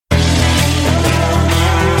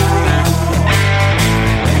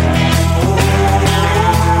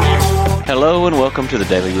Hello and welcome to the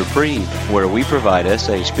Daily Reprieve, where we provide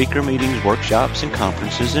essay speaker meetings, workshops, and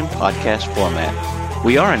conferences in podcast format.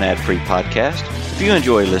 We are an ad-free podcast. If you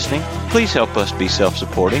enjoy listening, please help us be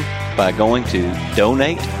self-supporting by going to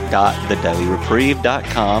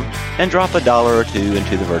donate.thedailyreprieve.com and drop $1 or $2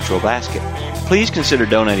 into the virtual basket. Please consider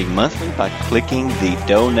donating monthly by clicking the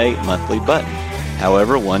Donate Monthly button.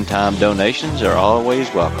 However, one-time donations are always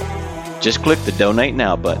welcome. Just click the Donate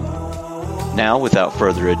Now button. Now, without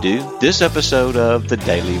further ado, this episode of the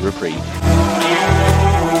Daily Reprieve.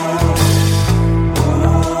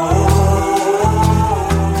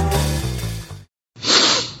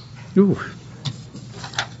 Ooh.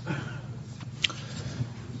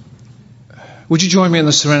 Would you join me in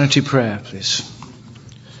the Serenity Prayer, please?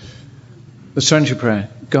 The Serenity Prayer.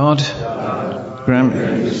 God, grant me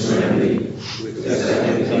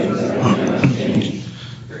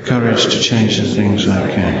courage to change the things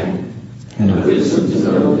I can.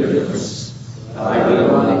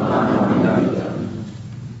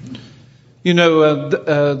 You know,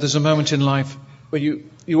 there's a moment in life where you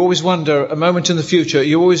always wonder, a moment in the future,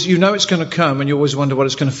 you know it's going to come, and you always wonder what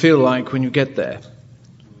it's going to feel like when you get there.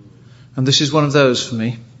 And this is one of those for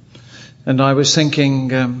me. And I was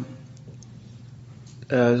thinking,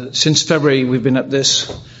 since February we've been at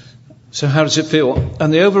this, so how does it feel?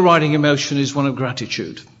 And the overriding emotion is one of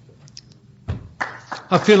gratitude.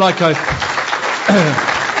 I feel like and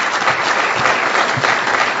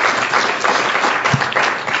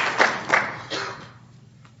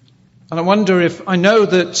I wonder if, I know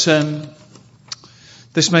that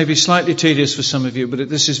this may be slightly tedious for some of you, but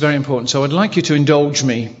this is very important. So I'd like you to indulge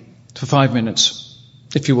me for 5 minutes,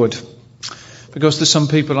 if you would. Because there's some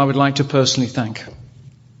people I would like to personally thank.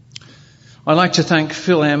 I'd like to thank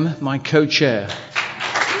Phil M., my co-chair.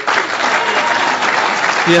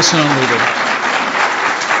 Yes, and I'm leaving.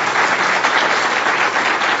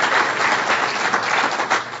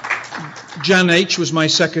 Jan H. was my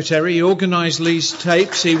secretary. He organised Lee's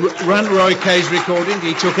tapes. He ran Roy Kay's recording.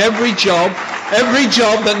 He took every job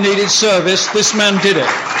that needed service. This man did it.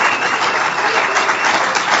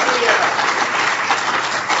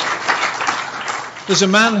 There's a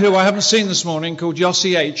man who I haven't seen this morning called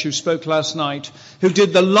Yossi H., who spoke last night, who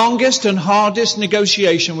did the longest and hardest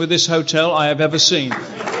negotiation with this hotel I have ever seen.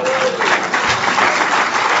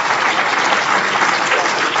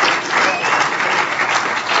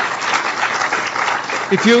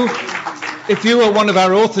 If you are one of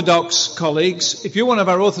our Orthodox colleagues,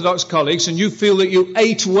 and you feel that you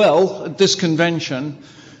ate well at this convention,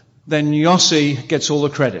 then Yossi gets all the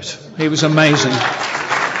credit. He was amazing.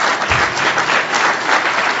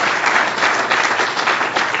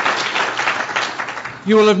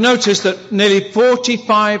 You will have noticed that nearly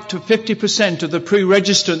 45 to 50% of the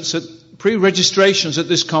pre-registrations at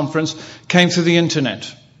this conference came through the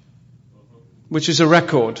internet, which is a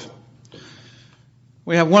record.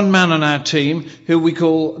 We have one man on our team who we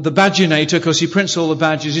call the badginator because he prints all the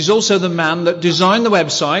badges. He's also the man that designed the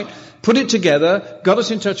website, put it together, got us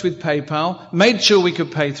in touch with PayPal, made sure we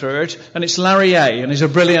could pay through it, and it's Larry A., and he's a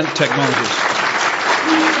brilliant technologist.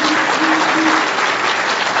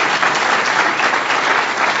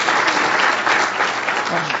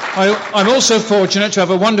 I'm also fortunate to have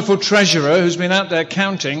a wonderful treasurer who's been out there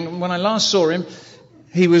counting. When I last saw him,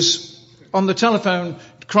 he was on the telephone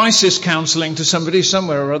crisis counselling to somebody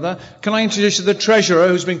somewhere or other. Can I introduce you to the treasurer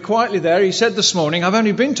who's been quietly there? He said this morning, I've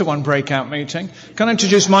only been to one breakout meeting. Can I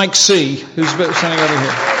introduce Mike C., who's standing over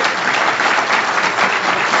here?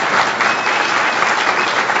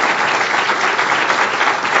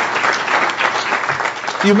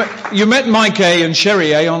 You met Mike A. and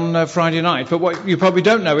Sherry A. on Friday night, but what you probably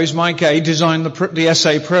don't know is Mike A. designed the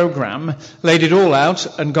essay program, laid it all out,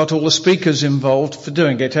 and got all the speakers involved for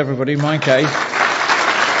doing it. Everybody, Mike A.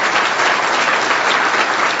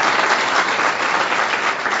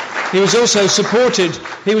 He was also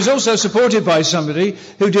supported by somebody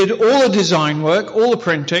who did all the design work, all the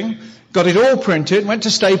printing, got it all printed, went to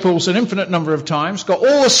Staples an infinite number of times, got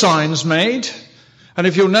all the signs made, and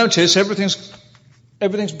if you'll notice, everything's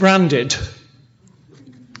branded.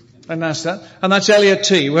 And that's that. And that's Elliot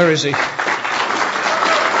T. Where is he?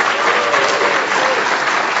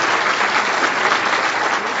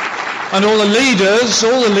 And all the leaders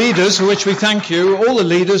for which we thank you, all the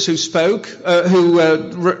leaders who spoke, who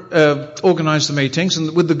organised the meetings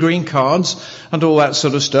and with the green cards and all that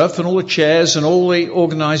sort of stuff, and all the chairs and all the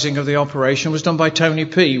organising of the operation was done by Tony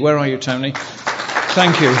P. Where are you, Tony?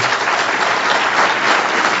 Thank you.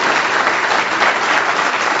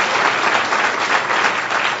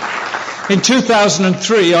 In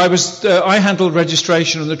 2003, I handled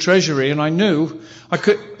registration in the Treasury, and I knew I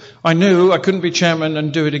couldn't be chairman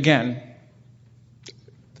and do it again.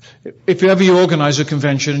 If ever you organize a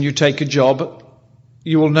convention and you take a job,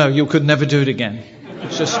 you will know you could never do it again.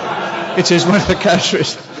 It is one of the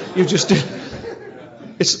characteristics. You just do.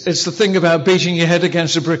 It's the thing about beating your head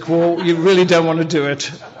against a brick wall. You really don't want to do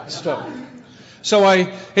it. Stop. So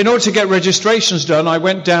in order to get registrations done, I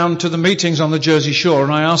went down to the meetings on the Jersey Shore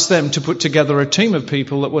and I asked them to put together a team of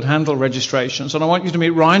people that would handle registrations. And I want you to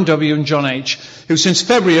meet Ryan W. and John H., who since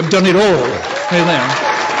February have done it all. Here they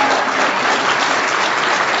are.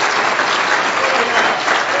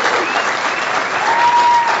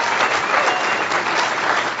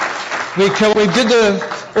 We did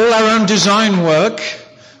all our own design work.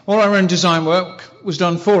 All our own design work was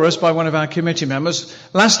done for us by one of our committee members.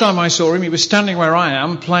 Last time I saw him, he was standing where I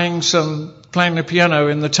am, playing the piano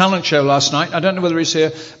in the talent show last night. I don't know whether he's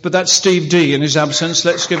here, but that's Steve D in his absence.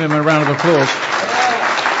 Let's give him a round of applause.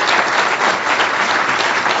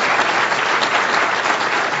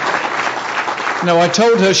 No, I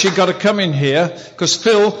told her she'd got to come in here because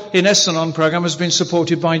Phil in Essendon programme has been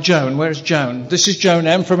supported by Joan. Where's Joan? This is Joan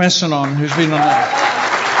M from Essendon who's been on that.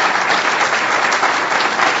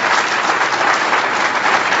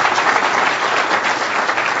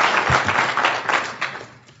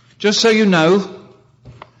 Just so you know,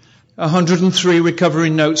 103 recovery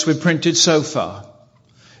notes we've printed so far.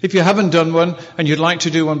 If you haven't done one and you'd like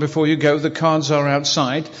to do one before you go, the cards are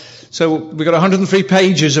outside. So we've got 103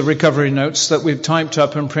 pages of recovery notes that we've typed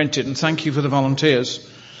up and printed, and thank you for the volunteers.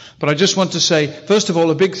 But I just want to say, first of all,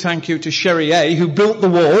 a big thank you to Sherry A, who built the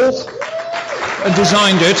wall and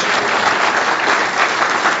designed it.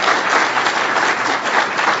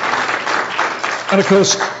 And of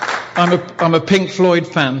course, I'm a Pink Floyd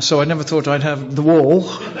fan, so I never thought I'd have the wall.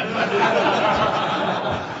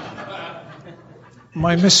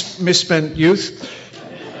 My misspent youth.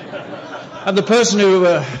 And the person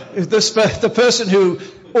who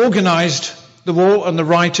organised the wall and the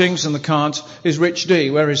writings and the cards is Rich D.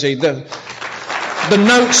 Where is he? The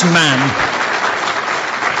notes man.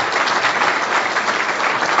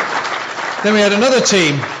 Then we had another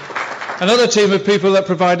team of people that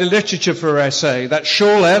provided literature for our essay. That's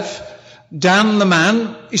Shorlev, Dan the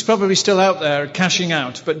Man. He's probably still out there cashing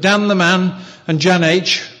out. But Dan the Man and Jan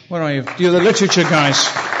H. Where are you? You're the literature guys.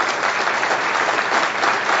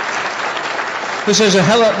 This is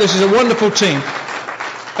a wonderful team.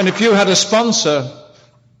 And if you had a sponsor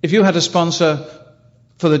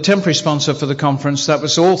for the temporary sponsor for the conference, that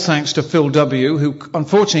was all thanks to Phil W., who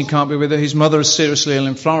unfortunately can't be with her. His mother is seriously ill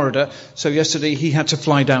in Florida, so yesterday he had to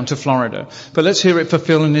fly down to Florida. But let's hear it for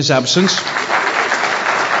Phil in his absence.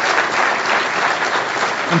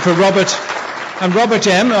 And for Robert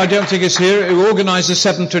M., I don't think is here, who organised the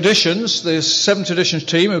Seven Traditions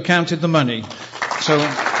team who counted the money. So,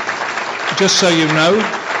 just so you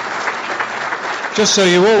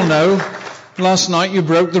all know, last night you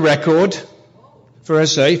broke the record for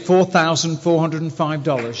essay,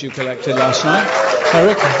 $4,405 you collected last night.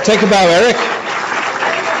 Eric, take a bow, Eric.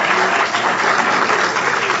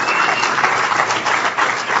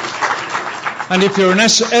 And if you're an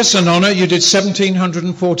Essendonner, you did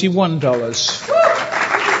 $1,741.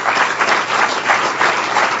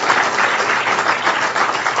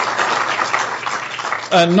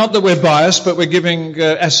 Not that we're biased, but we're giving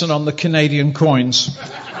Essendon the Canadian coins.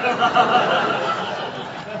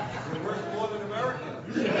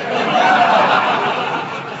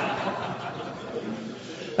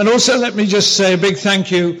 And also let me just say a big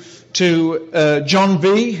thank you to John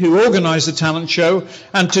B., who organised the talent show,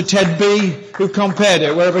 and to Ted B., who compared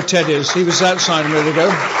it, wherever Ted is. He was outside a minute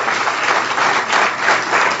ago.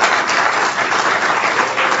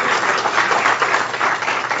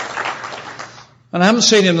 And I haven't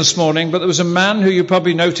seen him this morning, but there was a man who you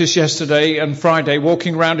probably noticed yesterday and Friday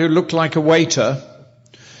walking around who looked like a waiter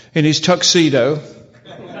in his tuxedo.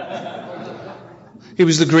 He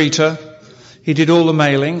was the greeter. He did all the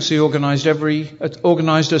mailings. He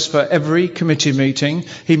organised us for every committee meeting.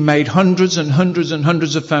 He made hundreds and hundreds and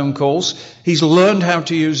hundreds of phone calls. He's learned how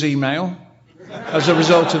to use email as a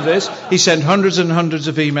result of this. He sent hundreds and hundreds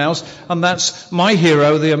of emails, and that's my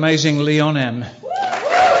hero, the amazing Leon M.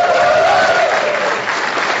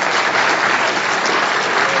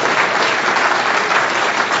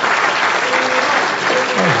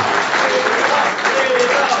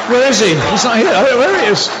 Where is he? He's not here. Where he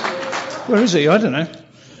is? Where is he? I don't know.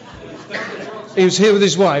 He was here with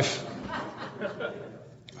his wife.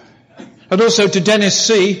 And also to Dennis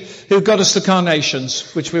C., who got us the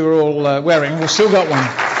carnations, which we were all wearing. We've still got one.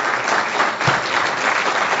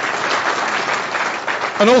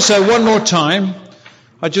 And also, one more time,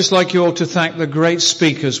 I'd just like you all to thank the great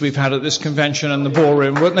speakers we've had at this convention and the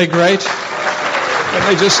ballroom. Weren't they great? Weren't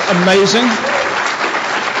they just amazing?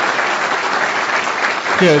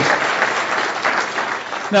 Good.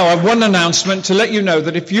 Now, I have one announcement to let you know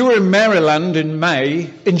that if you were in Maryland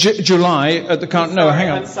in July at the hang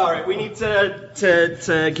on. I'm sorry. We need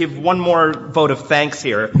to give one more vote of thanks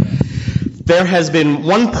here. There has been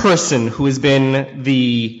one person who has been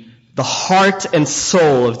the heart and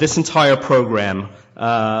soul of this entire program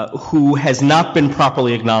who has not been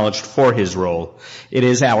properly acknowledged for his role. It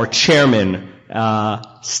is our chairman,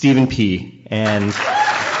 Stephen P. And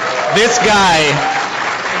this guy...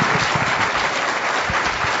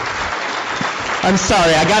 I'm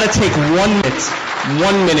sorry, I gotta take 1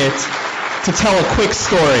 minute to tell a quick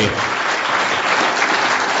story.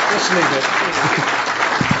 Just leave it.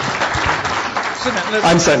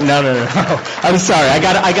 I'm sorry, no. I'm sorry, I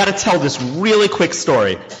gotta tell this really quick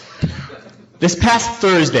story. This past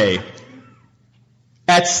Thursday,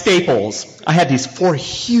 at Staples, I had these 4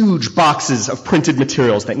 huge boxes of printed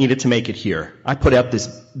materials that needed to make it here. I put up this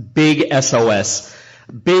big SOS,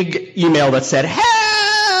 big email that said, "Help!"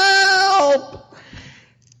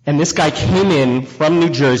 And this guy came in from New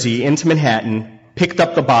Jersey into Manhattan, picked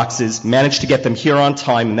up the boxes, managed to get them here on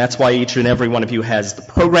time, and that's why each and every one of you has the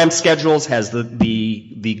program schedules, has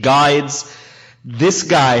the guides. This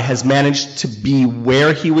guy has managed to be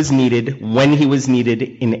where he was needed, when he was needed,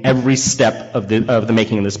 in every step of the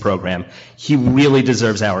making of this program. He really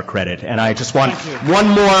deserves our credit, and I just want one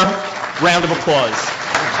more round of applause.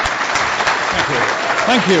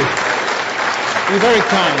 Thank you. You're very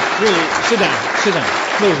kind. Really, sit down,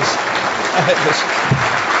 please. I hate this.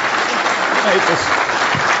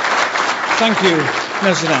 Thank you.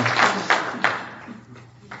 No, sit down.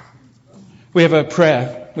 We have a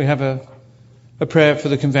prayer. We have a prayer for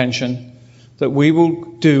the convention that we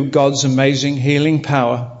will do God's amazing healing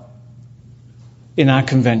power in our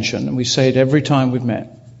convention. And we say it every time we've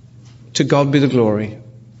met. To God be the glory,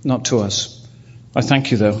 not to us. I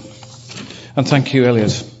thank you, though. And thank you,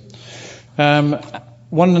 Elliot.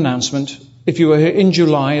 One announcement. If you were here in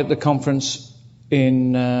July at the conference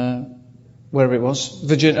in, wherever it was,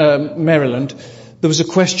 Maryland, there was a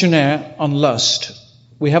questionnaire on lust.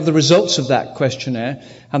 We have the results of that questionnaire,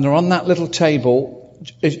 and they're on that little table.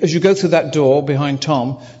 As you go through that door behind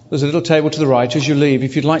Tom, there's a little table to the right as you leave.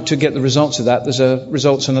 If you'd like to get the results of that, there's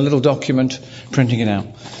results in a little document printing it out.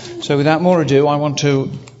 So without more ado, I want to,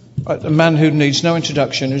 a man who needs no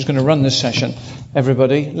introduction, who's going to run this session.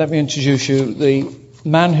 Everybody, let me introduce you, the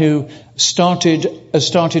man who has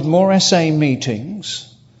started more SA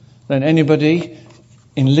meetings than anybody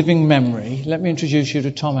in living memory. Let me introduce you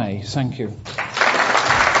to Tom A. Thank you.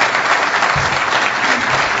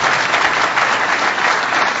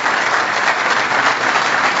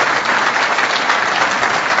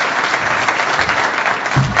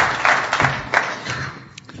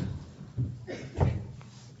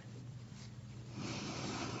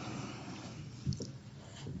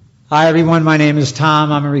 Hi everyone, my name is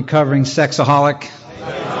Tom. I'm a recovering sexaholic.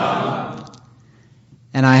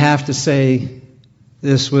 And I have to say,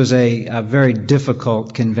 this was a very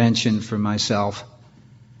difficult convention for myself.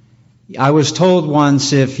 I was told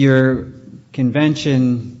once, if your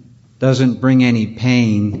convention doesn't bring any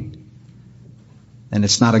pain, then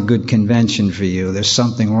it's not a good convention for you. There's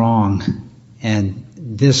something wrong. And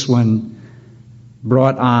this one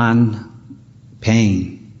brought on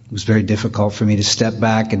pain. It was very difficult for me to step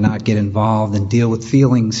back and not get involved and deal with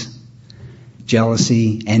feelings,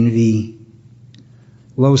 jealousy, envy,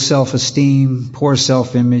 low self-esteem, poor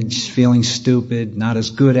self-image, feeling stupid, not as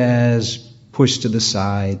good as, pushed to the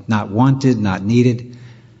side, not wanted, not needed.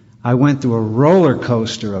 I went through a roller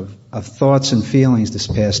coaster of thoughts and feelings this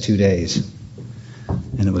past 2 days,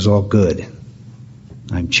 and it was all good.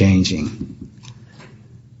 I'm changing.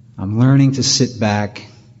 I'm learning to sit back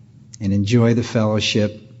and enjoy the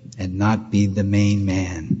fellowship and not be the main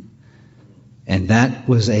man. And that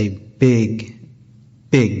was a big,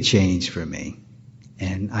 big change for me.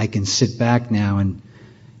 And I can sit back now and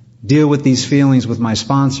deal with these feelings with my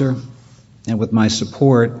sponsor and with my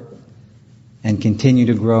support and continue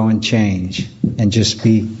to grow and change and just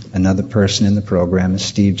be another person in the program. As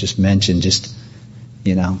Steve just mentioned, just,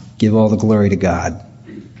 give all the glory to God,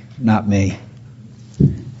 not me.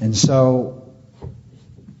 And so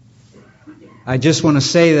I just want to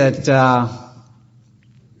say that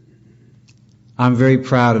I'm very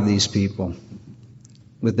proud of these people.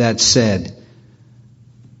 With that said,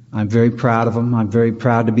 I'm very proud of them. I'm very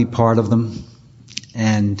proud to be part of them.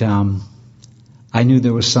 And I knew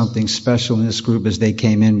there was something special in this group as they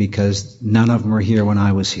came in because none of them were here when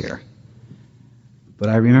I was here. But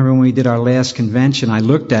I remember when we did our last convention, I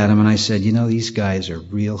looked at them and I said, these guys are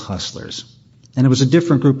real hustlers. And it was a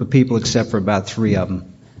different group of people except for about 3 of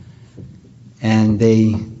them. And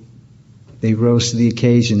they They rose to the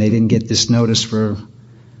occasion. They didn't get this notice for,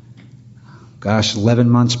 11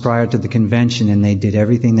 months prior to the convention, and they did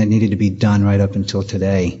everything that needed to be done right up until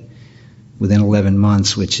today, within 11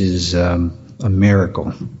 months, which is a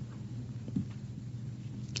miracle.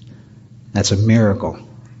 That's a miracle.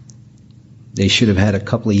 They should have had a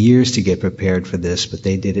couple of years to get prepared for this, but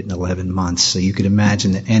they did it in 11 months. So you could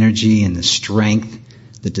imagine the energy and the strength,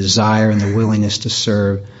 the desire and the willingness to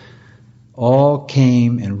serve, all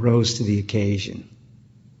came and rose to the occasion.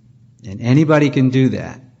 And anybody can do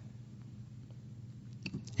that.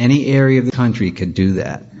 Any area of the country could do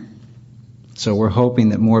that. So we're hoping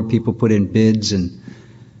that more people put in bids, and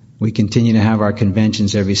we continue to have our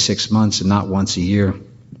conventions every 6 months and not once a year.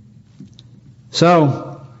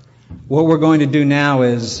 So what we're going to do now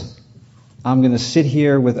is I'm going to sit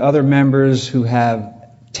here with other members who have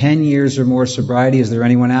 10 years or more sobriety. Is there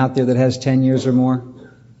anyone out there that has 10 years or more?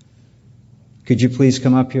 Could you please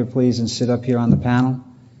come up here, please, and sit up here on the panel?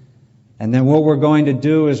 And then what we're going to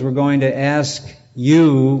do is we're going to ask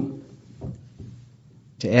you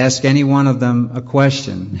to ask any one of them a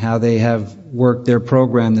question, how they have worked their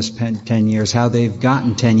program this 10 years, how they've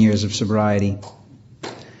gotten 10 years of sobriety.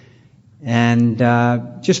 And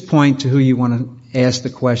just point to who you want to ask the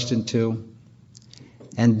question to.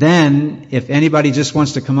 And then, if anybody just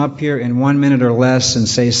wants to come up here in 1 minute or less and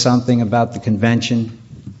say something about the convention,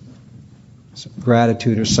 some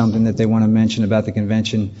gratitude or something that they want to mention about the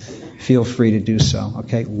convention, feel free to do so.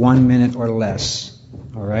 Okay, 1 minute or less.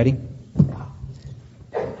 All righty?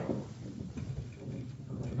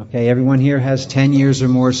 Okay, everyone here has 10 years or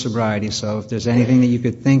more sobriety, so if there's anything that you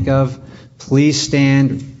could think of, please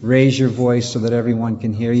stand, raise your voice so that everyone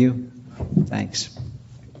can hear you. Thanks.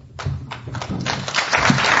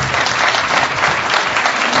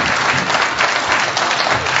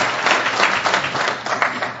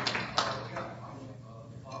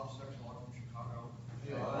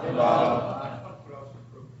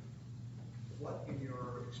 What, in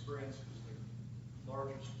your experience, is the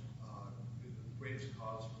largest, the greatest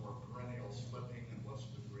cause for perennial slipping, and what's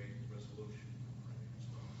the great resolution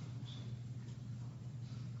for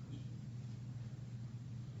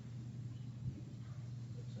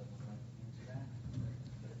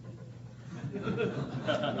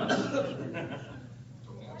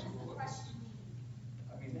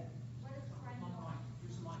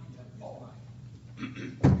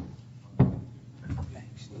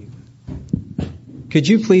Could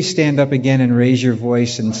you please stand up again and raise your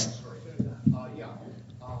voice and... just like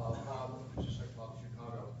Bob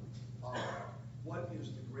Chicago. What is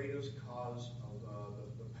the greatest cause of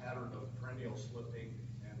the pattern of perennial slipping,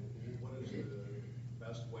 and what is the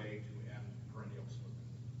best way to end perennial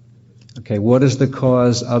slipping? Okay, what is the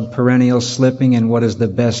cause of perennial slipping, and what is the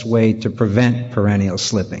best way to prevent perennial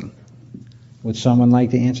slipping? Would someone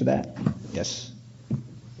like to answer that? Yes.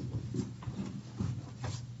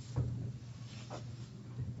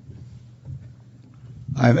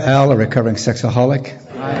 I'm Al, a recovering sexaholic.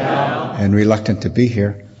 Hi, Al. And reluctant to be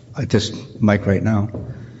here at this mic right now.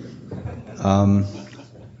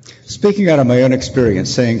 Speaking out of my own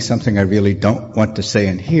experience, saying something I really don't want to say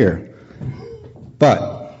in here,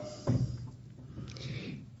 but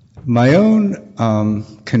my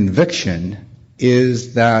own conviction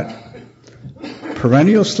is that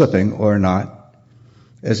perennial slipping or not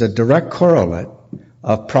is a direct correlate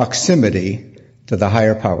of proximity to the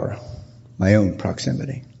higher power. My own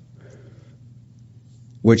proximity.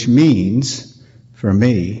 Which means, for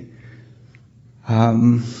me,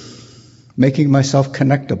 making myself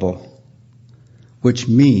connectable. Which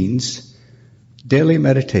means daily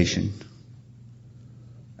meditation.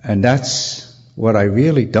 And that's what I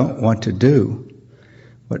really don't want to do.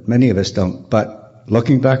 What many of us don't. But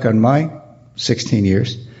looking back on my 16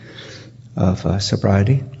 years of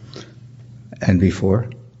sobriety and before,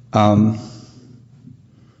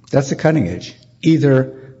 that's the cutting edge.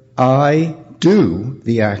 Either I do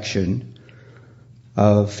the action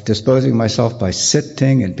of disposing of myself by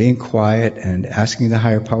sitting and being quiet and asking the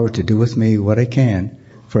higher power to do with me what I can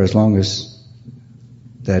for as long as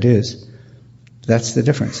that is. That's the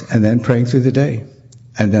difference. And then praying through the day.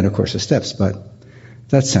 And then, of course, the steps. But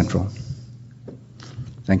that's central.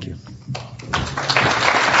 Thank you.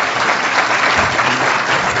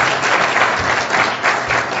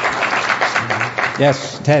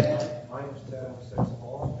 Yes, Ted. My name is Ted. I'm a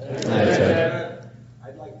sexaholic. Hi, Ted.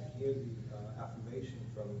 I'd like to hear the affirmation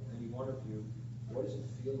from any one of you. What does it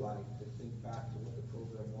feel like to think back to what the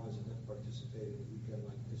program was and then participate in a weekend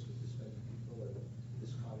like this with this many people and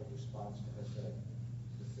this kind of response to SA?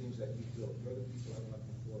 The things that you feel. You're the people I met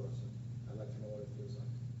before us, and I'd like to know what it feels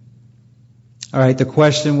like. All right, the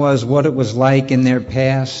question was what it was like in their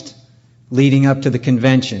past leading up to the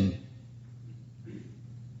convention.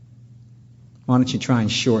 Why don't you try and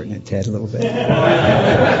shorten it, Ted, a little bit?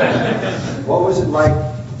 What was it like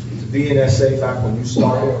to be in SA back when you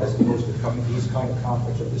started, as opposed to coming to this kind of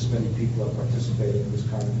conference where this many people are participating in this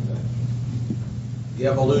kind of event? The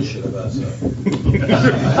evolution of SA.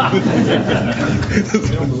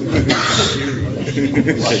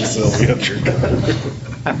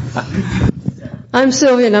 I'm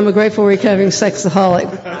Sylvia, and I'm a grateful recovering sexaholic.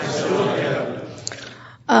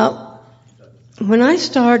 When I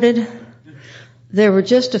started, there were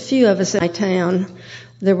just a few of us in my town.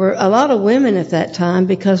 There were a lot of women at that time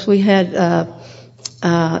because we had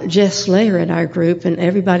Jess Slater in our group, and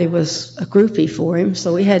everybody was a groupie for him,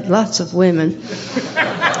 so we had lots of women.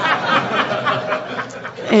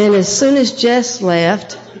 And as soon as Jess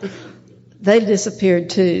left, they disappeared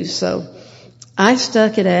too, so I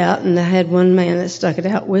stuck it out, and I had one man that stuck it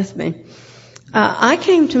out with me. I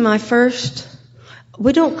came to my first,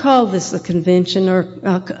 we don't call this a convention, or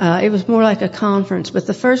it was more like a conference, but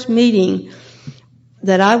the first meeting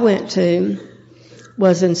that I went to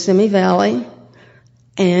was in Simi Valley,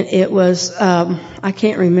 and it was, I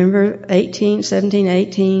can't remember, 17,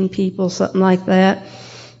 18 people, something like that.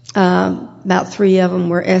 About 3 of them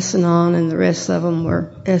were S&On, and the rest of them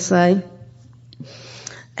were SA.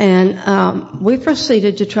 And we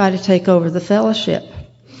proceeded to try to take over the fellowship.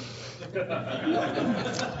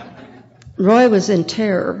 Roy was in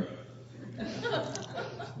terror.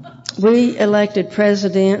 We elected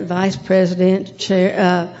president, vice president,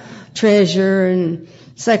 chair, treasurer, and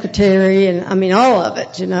secretary, and I mean all of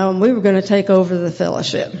it, and we were going to take over the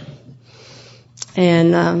fellowship.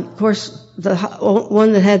 And of course, the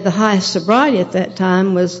one that had the highest sobriety at that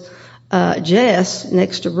time was Jess,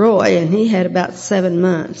 next to Roy, and he had about 7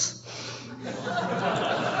 months.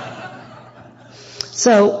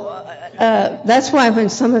 So that's why when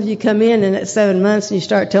some of you come in and at 7 months and you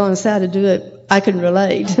start telling us how to do it, I can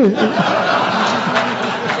relate.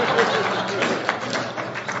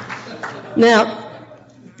 Now,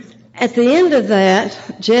 at the end of that,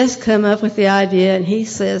 Jess come up with the idea, and he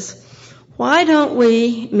says, why don't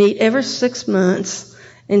we meet every 6 months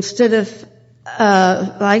instead of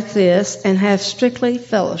like this, and have strictly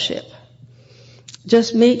fellowship?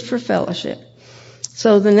 Just meet for fellowship.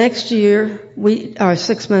 So the next year,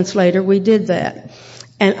 6 months later, we did that.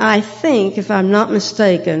 And I think, if I'm not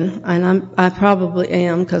mistaken, and I probably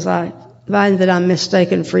am, because I find that I'm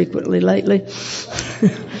mistaken frequently lately,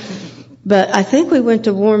 but I think we went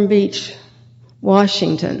to Warm Beach,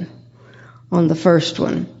 Washington on the first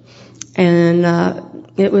one. And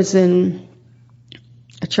it was in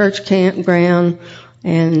a church campground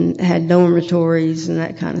and had dormitories and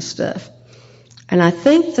that kind of stuff. And I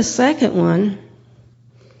think the second one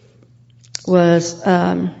was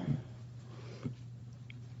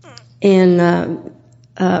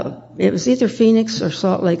it was either Phoenix or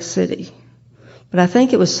Salt Lake City, but I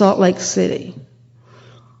think it was Salt Lake City.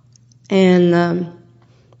 And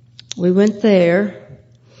we went there,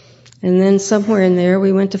 and then somewhere in there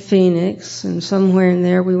we went to Phoenix, and somewhere in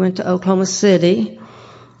there we went to Oklahoma City.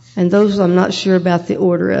 And those I'm not sure about the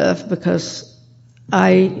order of, because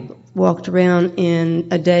I walked around in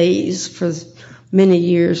a daze for many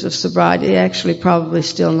years of sobriety, actually probably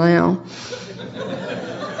still now.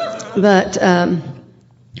 But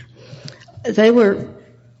they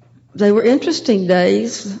were interesting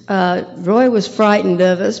days. Roy was frightened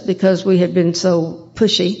of us because we had been so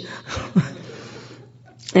pushy.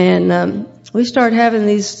 And we started having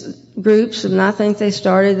these groups, and I think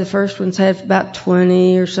the first ones had about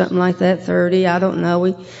 20 or something like that, 30, I don't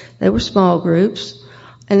know. They were small groups.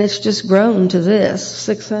 And it's just grown to this,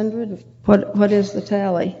 600. What is the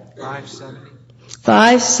tally? 570.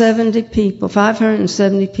 570 people,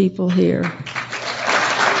 570 people here.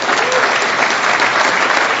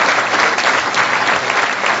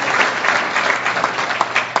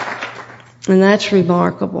 And that's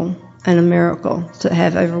remarkable and a miracle to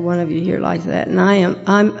have every one of you here like that. And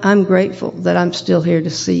I'm grateful that I'm still here to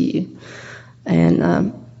see you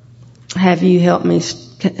and have you help me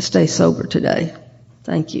stay sober today.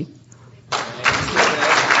 Thank you.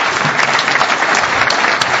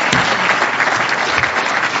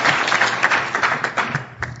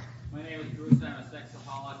 My name is Bruce. I'm a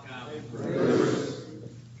sexaholic.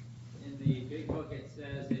 In the big book it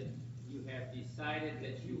says that you have decided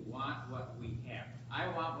that you want what we have. I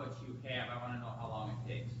want what you have. I want to know how long it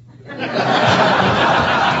takes.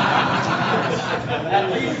 At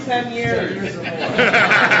least 10 years.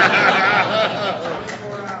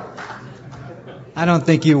 I don't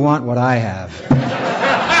think you want what I have.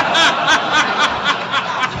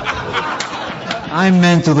 I'm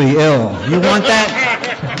mentally ill. You want that?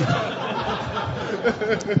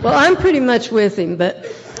 Well, I'm pretty much with him, but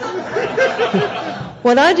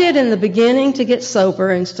what I did in the beginning to get sober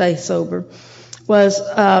and stay sober was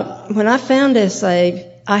when I found SA,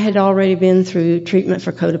 I had already been through treatment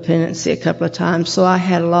for codependency a couple of times, so I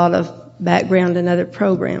had a lot of background in other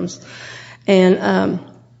programs. And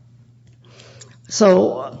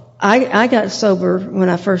so I got sober when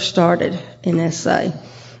I first started in SA.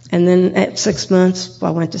 And then at 6 months,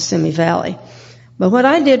 I went to Simi Valley. But what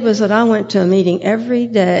I did was that I went to a meeting every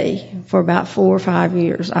day for about 4 or 5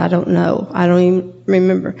 years. I don't know. I don't even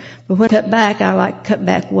remember. But when I cut back, I cut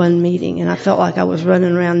back one meeting, and I felt like I was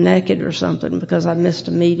running around naked or something because I missed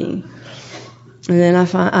a meeting. And then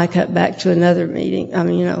I cut back to another meeting.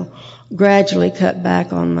 Gradually cut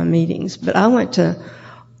back on my meetings. But I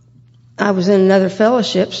was in another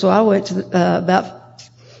fellowship, so I went to about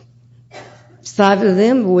 5 of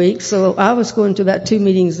them a week, so I was going to about 2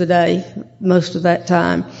 meetings a day most of that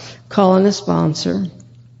time, calling a sponsor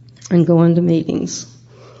and going to meetings.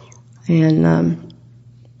 And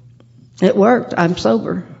it worked. I'm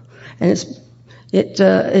sober. And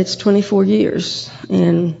it's 24 years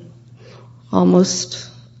and almost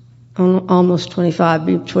 25,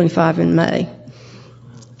 be 25 in May.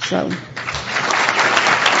 So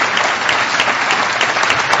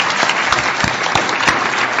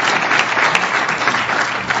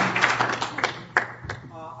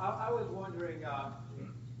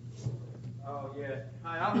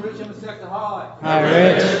I'm Rich, I'm a sexaholic. Hi,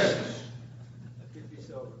 Rich. Good to be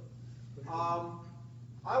sober.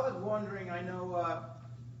 I was wondering, I know,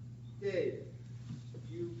 Dave,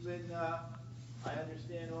 you've been, I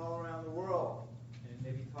understand, all around the world, and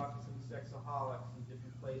maybe talked to some sexaholics in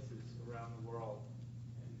different places around the world.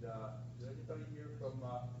 And is anybody here from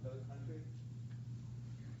another country?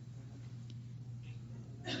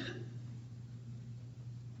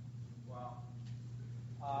 Wow.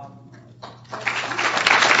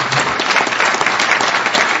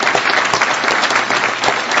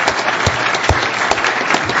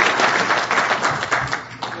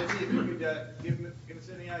 Maybe if you could give us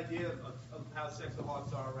any idea of how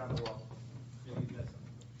sexaholics are around the world.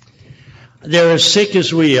 They're as sick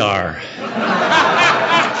as we are.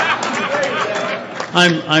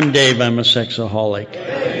 I'm Dave. I'm a sexaholic.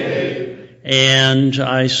 And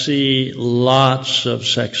I see lots of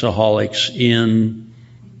sexaholics in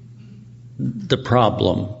the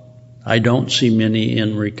problem. I don't see many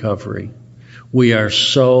in recovery. We are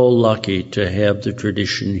so lucky to have the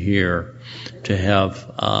tradition here, to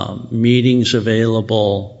have meetings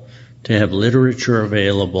available, to have literature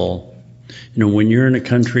available. You know, when you're in a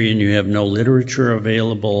country and you have no literature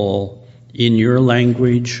available in your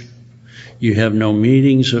language, you have no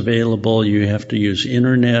meetings available, you have to use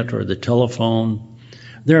internet or the telephone.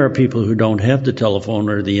 There are people who don't have the telephone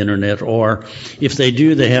or the internet, or if they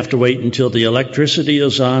do, they have to wait until the electricity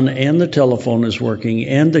is on and the telephone is working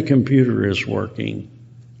and the computer is working.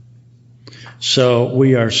 So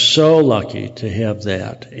we are so lucky to have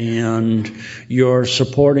that. And you're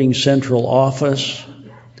supporting central office,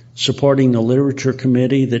 supporting the literature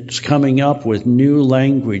committee that's coming up with new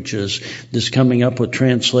languages, that's coming up with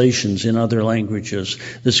translations in other languages,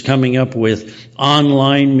 that's coming up with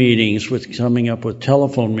online meetings, with coming up with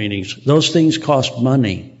telephone meetings. Those things cost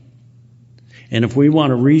money. And if we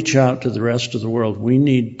want to reach out to the rest of the world, we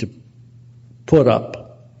need to put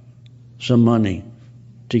up some money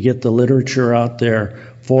to get the literature out there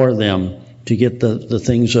for them, to get the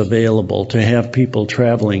things available, to have people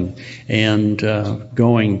traveling and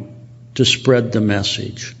going to spread the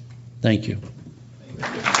message. Thank you.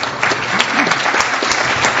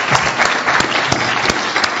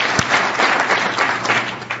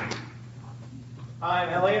 Hi, I'm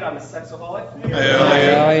Elliot. I'm a sexaholic. Hi,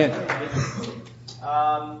 Elliot.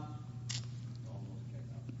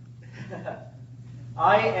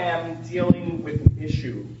 I am dealing with an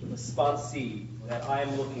issue with a sponsee that I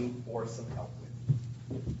am looking for some help with.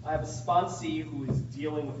 I have a sponsee who is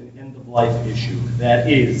dealing with an end-of-life issue. That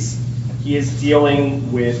is, he is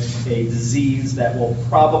dealing with a disease that will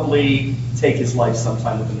probably take his life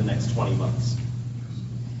sometime within the next 20 months.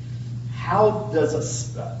 How does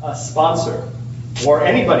a sponsor or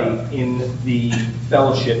anybody in the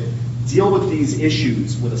fellowship deal with these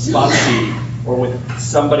issues with a sponsee or with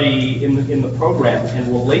somebody in the program and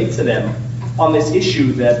relate to them on this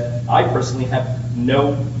issue that I personally have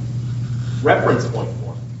no reference point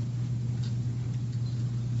for?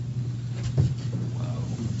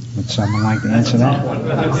 Would someone like to answer that?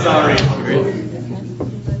 I'm sorry.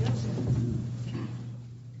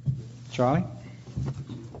 Charlie?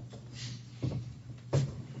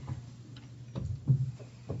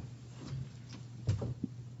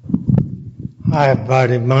 Hi,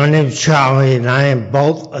 buddy. My name's Charlie, and I am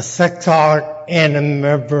both a sexaholic and a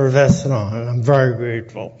member of Al-Anon. I'm very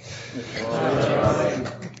grateful.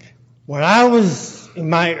 When I was in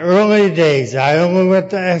my early days, I only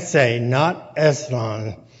went to SA, not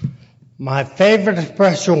Al-Anon. My favorite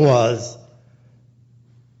expression was,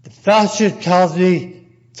 the fellowship tells me,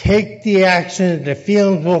 take the action, the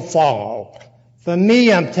feelings will follow. For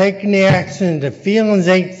me, I'm taking the action, the feelings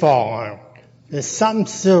ain't following. There's something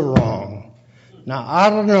still wrong. Now, I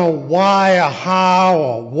don't know why or how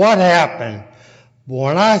or what happened, but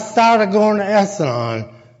when I started going to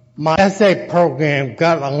Al-Anon, my essay program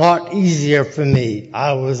got a lot easier for me.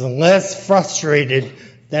 I was less frustrated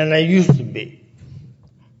than I used to be.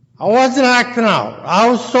 I wasn't acting out. I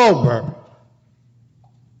was sober,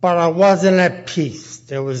 but I wasn't at peace.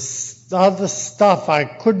 There was other stuff I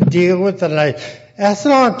couldn't deal with, and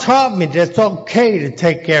Al-Anon taught me that it's okay to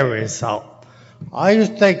take care of yourself. I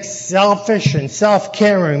used to think selfish and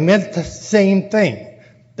self-caring meant the same thing.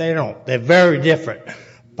 They don't. They're very different.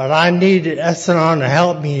 But I needed Al-Anon to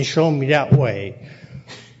help me and show me that way.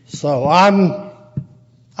 So I've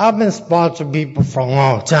been sponsoring people for a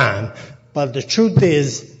long time. But the truth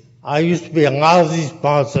is, I used to be a lousy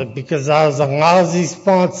sponsor because I was a lousy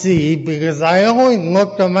sponsee because I only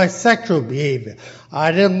looked at my sexual behavior.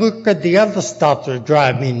 I didn't look at the other stuff that would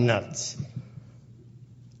drive me nuts.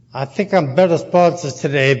 I think I'm better sponsors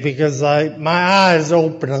today because my eyes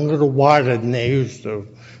open a little wider than they used to.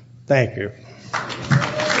 Thank you.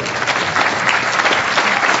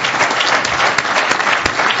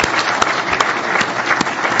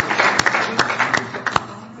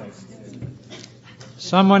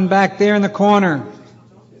 Someone back there in the corner.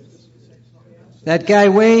 That guy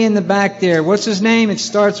way in the back there. What's his name? It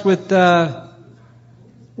starts with,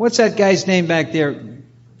 what's that guy's name back there?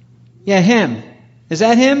 Yeah, him. Is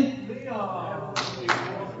that him?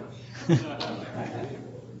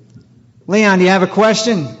 Leon, do you have a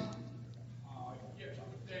question?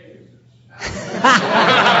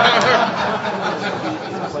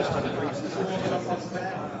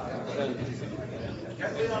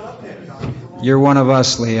 You're one of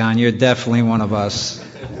us, Leon. You're definitely one of us.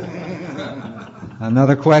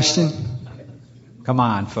 Another question? Come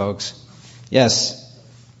on, folks. Yes.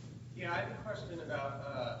 Yeah, I have a question about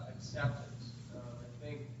acceptance. I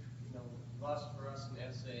think, lust for us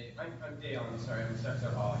in SA. I'm Dale. I'm sorry, I'm a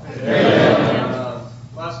sexaholic.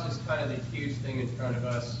 Lust is kind of the huge thing in front of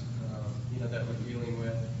us, that we're dealing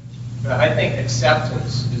with. But I think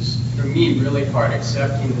acceptance is, for me, really hard.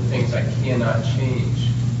 Accepting the things I cannot change.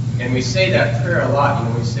 And we say that prayer a lot,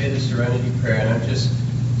 we say the serenity prayer, and I'm just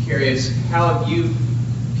curious, how have you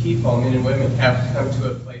people, men and women, have come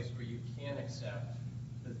to a place where you can accept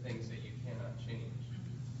the things that you cannot change?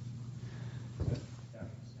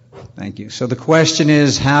 Thank you. So the question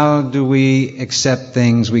is, how do we accept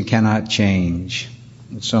things we cannot change?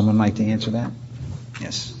 Would someone like to answer that?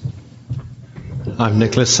 Yes. I'm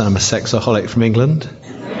Nicholas, and I'm a sexaholic from England.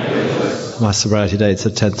 My sobriety date's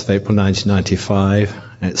the 10th of April 1995.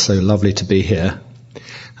 It's so lovely to be here.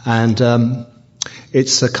 And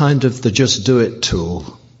it's a kind of the just do it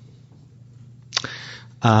tool.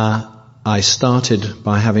 I started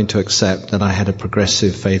by having to accept that I had a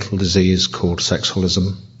progressive fatal disease called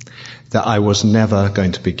sexualism, that I was never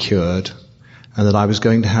going to be cured, and that I was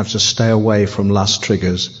going to have to stay away from lust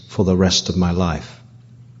triggers for the rest of my life.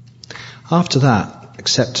 After that,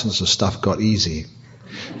 acceptance of stuff got easy.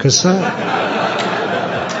 Because that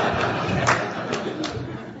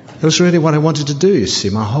was really what I wanted to do, you see.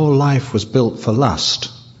 My whole life was built for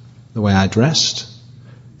lust. The way I dressed,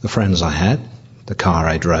 the friends I had, the car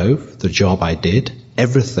I drove, the job I did,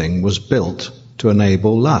 everything was built to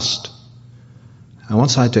enable lust. And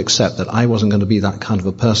once I had to accept that I wasn't going to be that kind of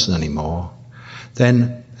a person anymore,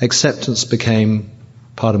 then acceptance became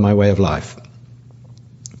part of my way of life.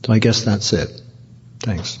 So I guess that's it.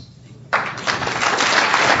 Thanks.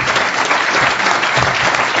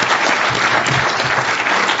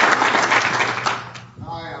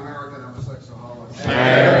 Hi, I'm Eric, and I'm a sexaholic.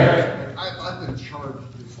 I've been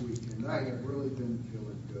charged this week, and I have really been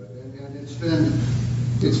feeling good. And it's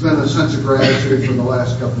been a sense of gratitude for the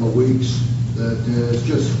last couple of weeks that has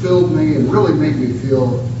just filled me and really made me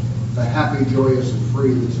feel the happy, joyous, and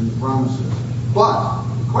free that's in the promises. But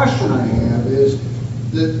the question I have is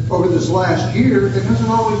that over this last year, it hasn't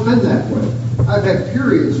always been that way. I've had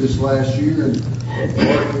periods this last year, and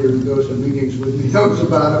Mark here who goes to meetings with me knows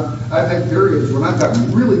about them. I've had periods when I've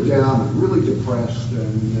gotten really down and really depressed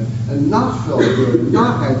and not felt good, and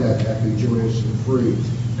not had that happy, joyous, and free.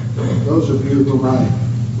 Those of you whom I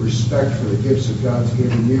respect for the gifts that God's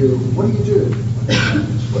given you, what do you do?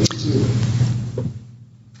 What do you do?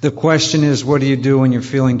 The question is, what do you do when you're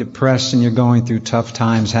feeling depressed and you're going through tough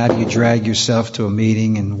times? How do you drag yourself to a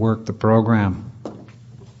meeting and work the program?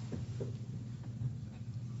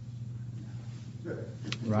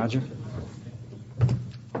 Roger?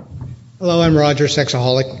 Hello, I'm Roger,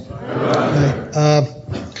 sexaholic.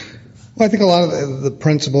 Well, I think a lot of the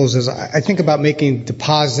principles is I think about making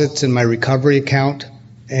deposits in my recovery account.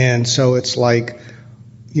 And so it's like,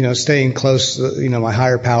 staying close to, my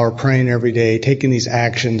higher power, praying every day, taking these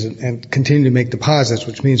actions and continue to make deposits,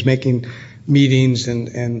 which means making meetings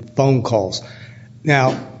and phone calls.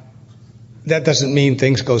 Now, that doesn't mean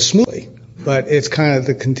things go smoothly, but it's kind of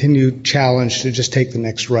the continued challenge to just take the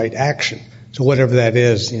next right action. So whatever that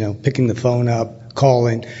is, picking the phone up,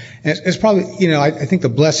 calling. And it's probably, I think the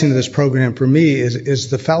blessing of this program for me is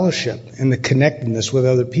the fellowship and the connectedness with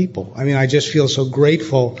other people. I mean, I just feel so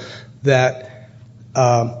grateful that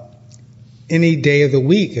any day of the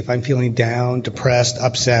week, if I'm feeling down, depressed,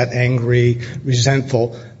 upset, angry,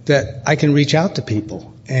 resentful, that I can reach out to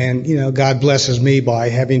people. And, God blesses me by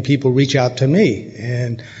having people reach out to me.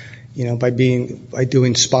 And, by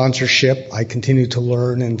doing sponsorship, I continue to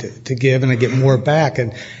learn and to give, and I get more back.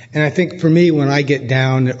 And I think for me, when I get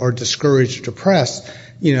down or discouraged or depressed,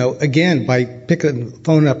 again, by picking the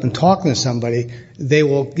phone up and talking to somebody, they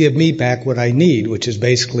will give me back what I need, which is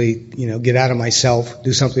basically, get out of myself,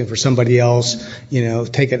 do something for somebody else,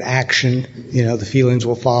 take an action, the feelings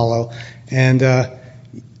will follow. And,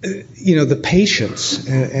 the patience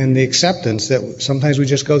and the acceptance that sometimes we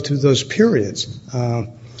just go through those periods.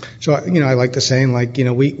 So, I like the saying,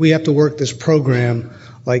 we have to work this program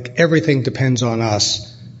like everything depends on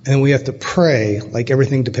us, and we have to pray like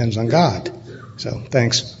everything depends on God. So,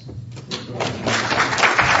 thanks.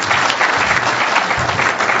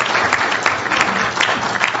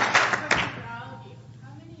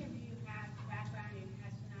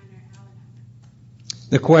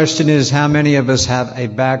 The question is, how many of us have a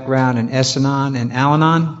background in Al-Anon and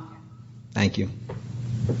Al-Anon? Thank you.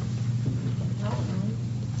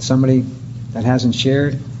 Somebody that hasn't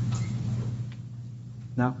shared?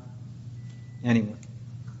 No? Anyone?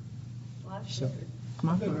 So, come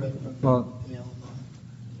on. Well,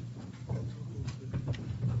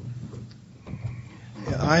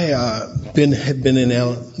 I have been in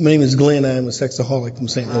Al. My name is Glenn. I'm a sexaholic from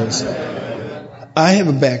St. Louis. I have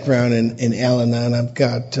a background in Al-Anon. I've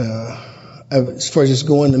got, as far as just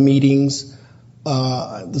going to meetings,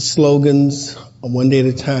 the slogans, one day at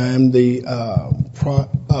a time, the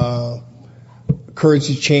Courage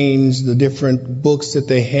to Change, the different books that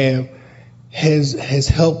they have, has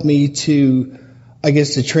helped me to, I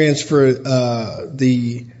guess, to transfer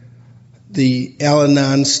the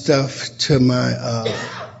Al-Anon stuff to my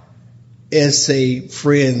SA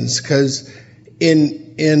friends, because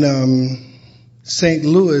in St.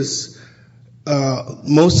 Louis,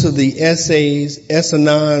 most of the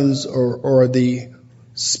S-Anons or the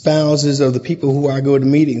spouses of the people who I go to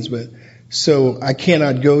meetings with. So I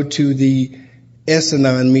cannot go to the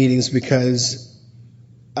S-Anon meetings because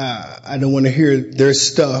I don't want to hear their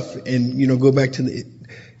stuff and go back to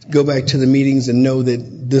the meetings and know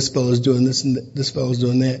that this fellow's doing this and this fellow's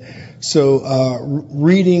doing that. So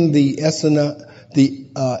reading the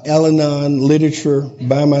Al-Anon literature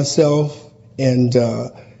by myself and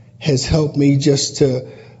has helped me just to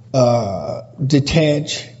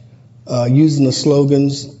detach, using the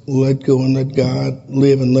slogans, let go and let God,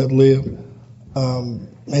 live and let live,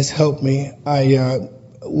 has helped me. I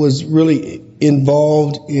was really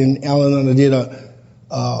involved in Al-Anon. I did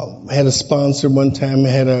had a sponsor one time. I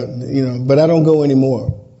had but I don't go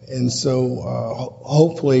anymore. And so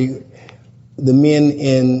hopefully the men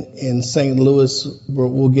in St. Louis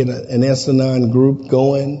will get an S-Anon group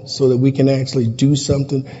going so that we can actually do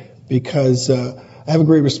something, because I have a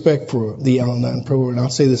great respect for the Al-Anon program. And I'll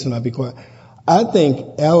say this and I'll be quiet. I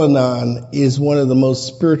think Al-Anon is one of the most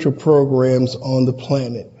spiritual programs on the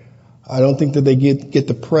planet. I don't think that they get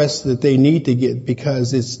the press that they need to get,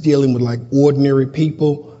 because it's dealing with like ordinary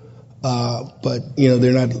people, but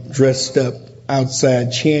they're not dressed up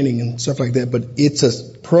outside chanting and stuff like that. But it's a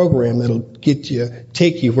program that'll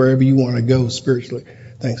take you wherever you want to go spiritually.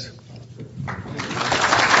 Thanks.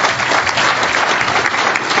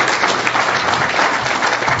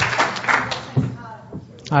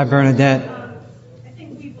 Hi, Bernadette. I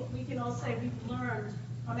think we can all say we've learned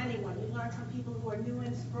from anyone. We learned from people who are new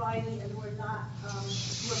in sobriety and who are not, who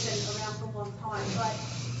have been around for a long time. But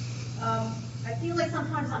I feel like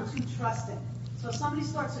sometimes I'm too trusting. So if somebody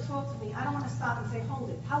starts to talk to me, I don't want to stop and say, hold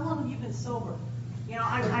it, how long have you been sober?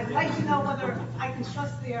 I'd like to know whether I can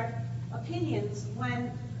trust their opinions when,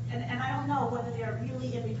 and I don't know whether they're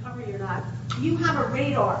really in recovery or not. Do you have a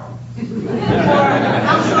radar for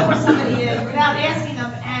how sober somebody is without asking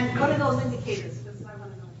them, and what are those indicators? Because I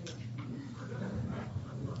want to know.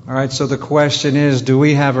 All right, so the question is, do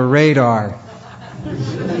we have a radar?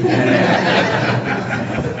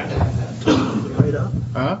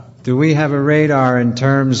 Do we have a radar in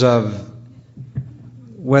terms of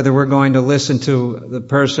whether we're going to listen to the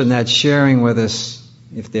person that's sharing with us,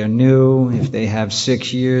 if they're new, if they have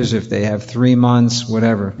 6 years, if they have 3 months,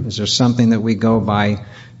 whatever? Is there something that we go by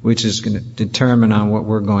which is going to determine on what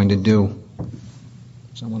we're going to do?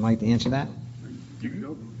 Someone like to answer that? You can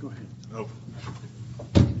go. Go ahead. Oh.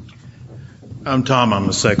 I'm Tom. I'm a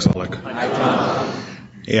sexaholic. Hi, Tom.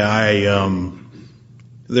 Yeah,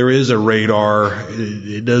 there is a radar.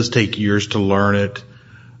 It does take years to learn it.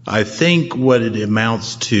 I think what it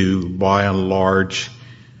amounts to, by and large,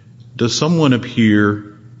 does someone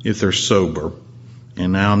appear, if they're sober,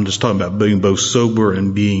 and now I'm just talking about being both sober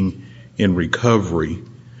and being in recovery,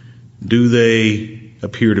 do they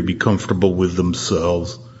appear to be comfortable with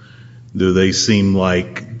themselves? Do they seem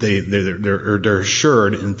like they're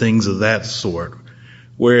assured and things of that sort?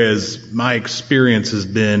 Whereas my experience has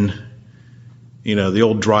been, the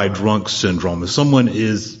old dry drunk syndrome. If someone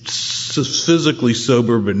is physically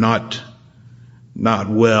sober but not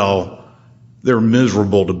well, they're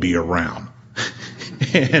miserable to be around.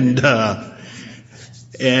 and I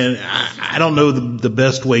don't know the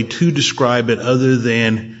best way to describe it other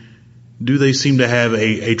than, do they seem to have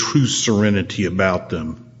a true serenity about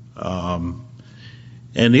them?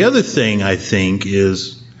 And the other thing I think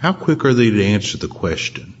is, how quick are they to answer the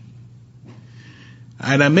question?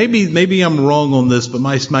 And maybe I'm wrong on this, but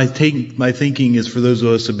my thinking is, for those of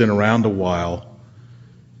us who have been around a while,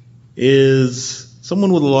 is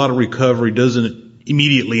someone with a lot of recovery doesn't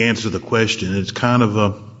immediately answer the question. It's kind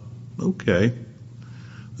of okay,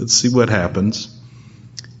 let's see what happens.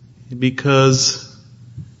 Because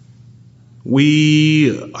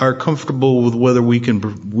we are comfortable with whether we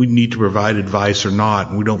need to provide advice or not,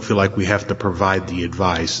 and we don't feel like we have to provide the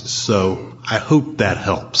advice. So I hope that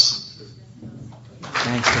helps.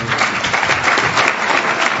 Thanks, Dave.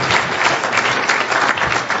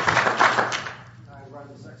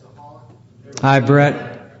 Hi, Brett. I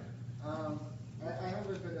have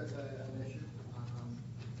this bit as an issue.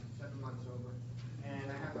 7 months over, and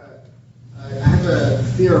I have a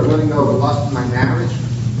fear of letting go of the lust in my marriage.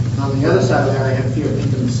 And on the other side of that, I have fear of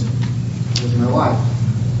intimacy with my wife,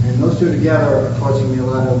 and those two together are causing me a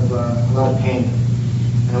lot of pain.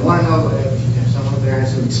 And I want to know if someone there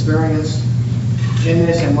has some experience in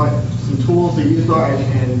this, and what some tools to use are,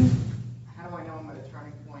 and how do I know I'm at a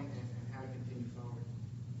turning point, and how to continue forward.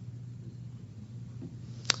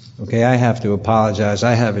 Okay, I have to apologize.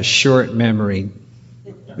 I have a short memory,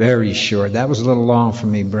 very short. That was a little long for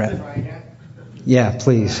me, Brett. Yeah,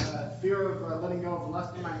 please. Fear of letting go of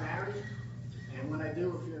lust in my marriage, and when I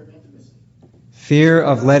do, a fear of intimacy. Fear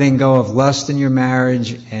of letting go of lust in your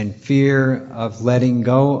marriage, and fear of letting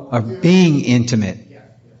go of being intimate.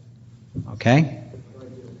 Okay?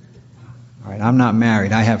 All right, I'm not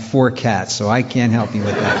married. I have 4 cats, so I can't help you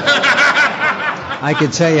with that. I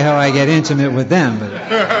could tell you how I get intimate with them, but...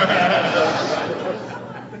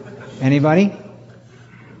 Anybody?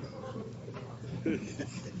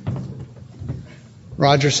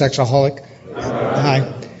 Roger, sexaholic.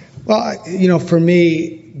 Hi. Well, for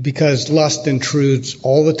me, because lust intrudes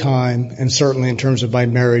all the time, and certainly in terms of my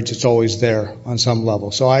marriage, it's always there on some level.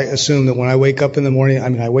 So I assume that when I wake up in the morning,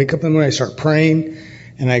 I start praying,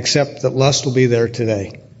 and I accept that lust will be there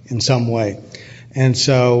today in some way. And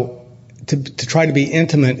so to try to be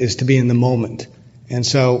intimate is to be in the moment. And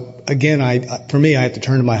so, again, for me, I have to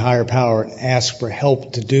turn to my higher power and ask for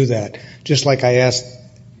help to do that, just like I asked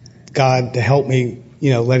God to help me,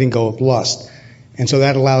 letting go of lust. And so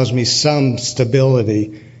that allows me some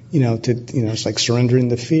stability, it's like surrendering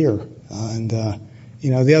the fear.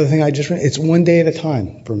 The other thing it's one day at a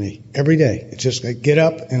time for me, every day. It's just I get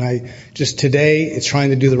up and today, it's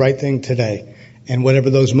trying to do the right thing today, and whatever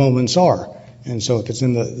those moments are. And so if it's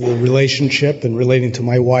in the relationship and relating to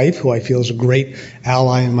my wife, who I feel is a great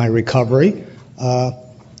ally in my recovery,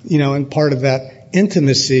 and part of that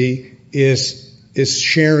intimacy is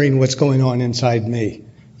sharing what's going on inside me.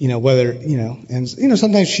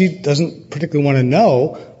 Sometimes she doesn't particularly want to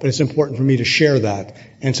know, but it's important for me to share that.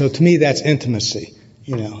 And so to me, that's intimacy,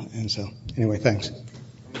 and so anyway, thanks.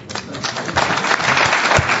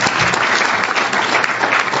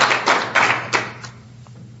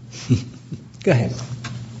 Go ahead.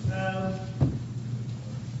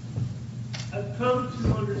 I've come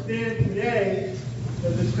to understand today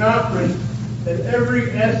at this conference that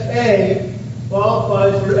every SA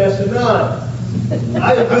qualifies for S&I.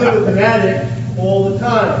 I agree with an addict all the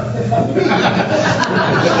time.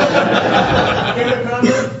 Care to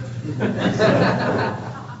comment?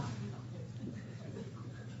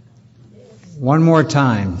 One more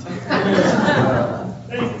time.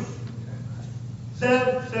 Thank you.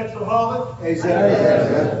 Seb, sexaholic. Hey,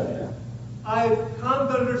 Seb. I've come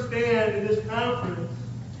to understand in this conference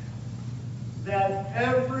that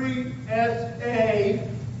every SA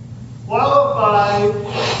qualified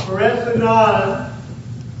for S&I,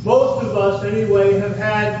 most of us anyway, have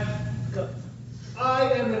had.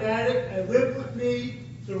 I am an addict, I live with me,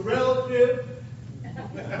 it's a relative,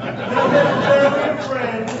 not necessarily a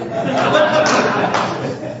friend.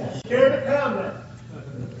 Care to comment?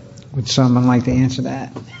 Would someone like to answer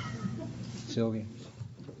that? Sylvia.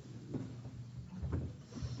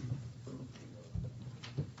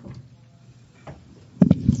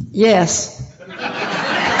 Yes.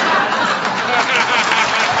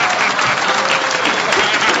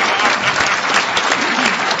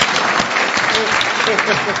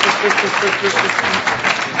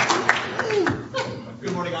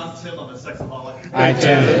 Good morning, I'm Tim. I'm a sexaholic. Hi,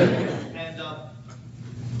 Tim. And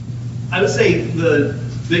I would say the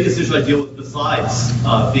biggest issue I deal with besides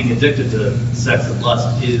being addicted to sex and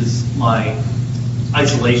lust is my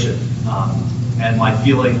isolation and my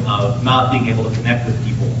feeling of not being able to connect with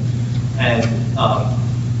people. And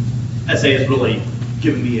SA has really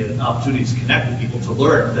given me an opportunity to connect with people, to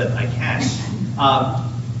learn that I can.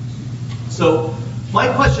 So my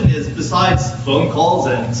question is, besides phone calls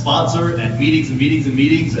and sponsor and meetings and meetings and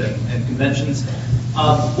meetings and conventions,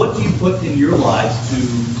 what do you put in your lives to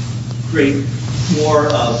create more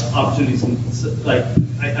opportunities? Like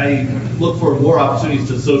I look for more opportunities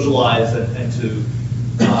to socialize and to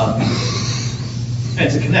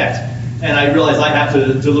connect. And I realize I have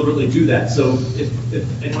to deliberately do that. So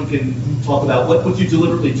if anyone can talk about what you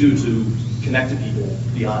deliberately do to connect to people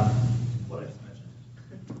beyond what I just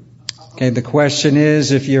mentioned. Okay, the question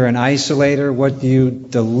is, if you're an isolator, what do you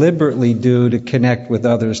deliberately do to connect with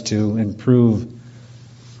others to improve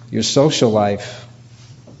your social life?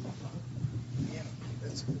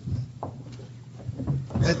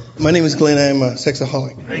 My name is Glenn. I'm a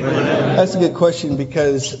sexaholic. That's a good question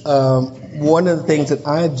because one of the things that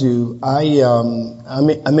I do,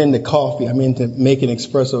 I'm into coffee. I'm into making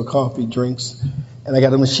espresso coffee drinks, and I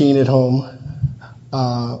got a machine at home.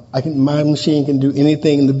 My machine can do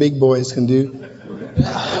anything the big boys can do.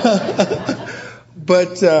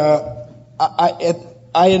 But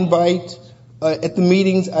I invite at the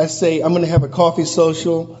meetings. I say I'm going to have a coffee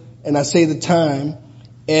social, and I say the time.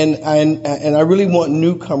 And I really want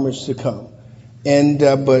newcomers to come, and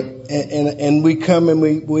we come and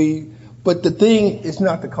we. But the thing is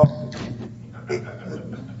not the coffee.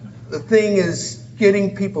 The thing is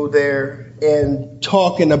getting people there and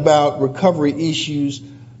talking about recovery issues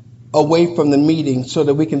away from the meeting, so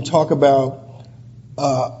that we can talk about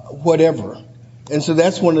whatever. And so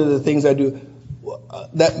that's one of the things I do.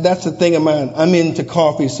 That's the thing of mine. I'm into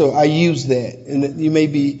coffee, so I use that. And you may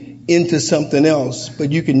be into something else,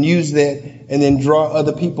 but you can use that and then draw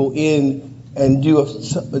other people in and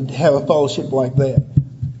have a fellowship like that.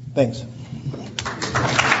 Thanks.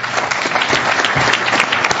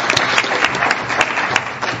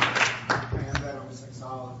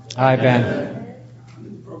 Hi, Ben. I'm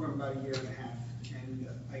in the program about a year and a half, and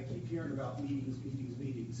I keep hearing about meetings. The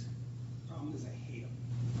problem is I hate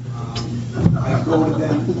them. I go to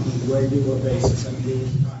them on a regular basis. I'm doing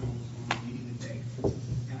time on a meeting a day,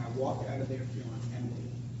 and I walk out of there feeling empty.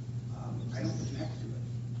 I don't connect to it.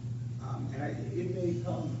 And it may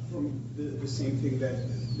come from the same thing that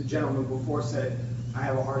the gentleman before said. I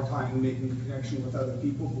have a hard time making a connection with other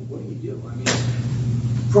people, but what do? I mean,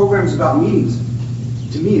 programs about meetings.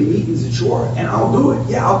 To me, a meeting's a chore, and I'll do it.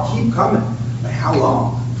 Yeah, I'll keep coming, but how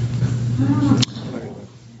long?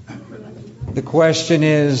 The question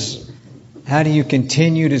is, how do you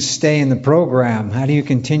continue to stay in the program? How do you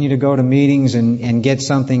continue to go to meetings and get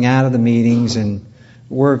something out of the meetings and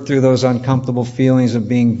work through those uncomfortable feelings of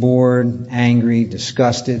being bored, angry,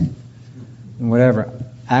 disgusted, and whatever?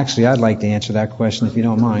 Actually, I'd like to answer that question if you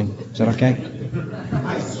don't mind. Is that okay?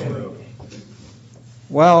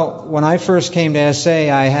 Well, when I first came to SA,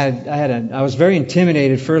 I was very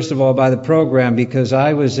intimidated, first of all, by the program because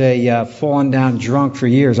I was a fallen down drunk for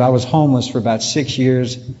years. I was homeless for about 6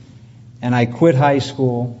 years, and I quit high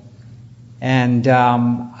school, and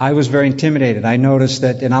I was very intimidated. I noticed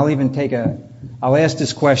that, and I'll ask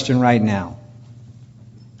this question right now.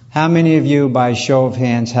 How many of you, by show of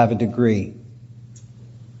hands, have a degree?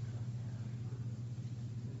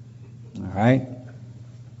 All right.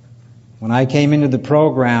 When I came into the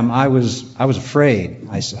program, I was afraid.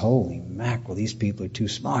 I said, holy mackerel, these people are too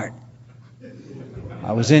smart.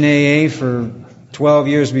 I was in AA for 12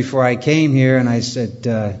 years before I came here, and I said,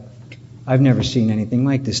 I've never seen anything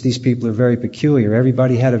like this. These people are very peculiar.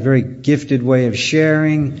 Everybody had a very gifted way of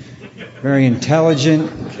sharing, very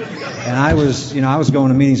intelligent. And I was going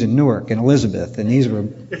to meetings in Newark and Elizabeth, and these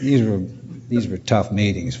were tough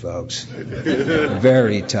meetings, folks.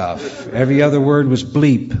 Very tough. Every other word was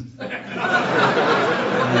bleep.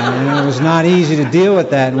 And it was not easy to deal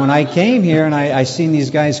with that. And when I came here and I seen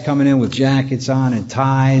these guys coming in with jackets on and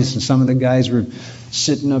ties, and some of the guys were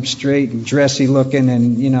sitting up straight and dressy looking,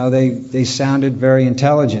 and they sounded very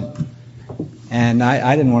intelligent. And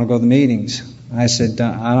I didn't want to go to the meetings. I said,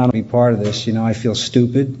 I don't want to be part of this. I feel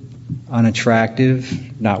stupid,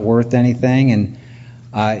 unattractive, not worth anything, and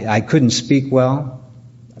I couldn't speak well.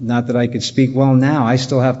 Not that I could speak well now. I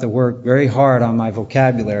still have to work very hard on my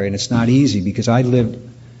vocabulary, and it's not easy because I lived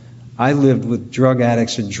with drug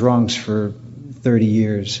addicts and drunks for 30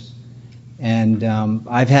 years. And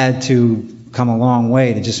I've had to come a long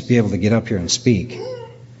way to just be able to get up here and speak.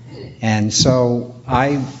 And so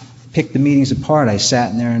I picked the meetings apart. I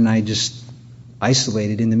sat in there and I just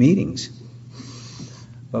isolated in the meetings.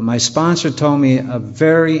 But my sponsor told me a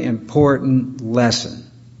very important lesson.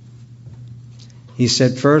 He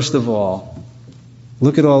said, first of all,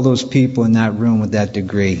 look at all those people in that room with that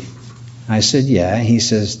degree. I said, yeah. He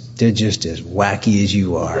says, they're just as wacky as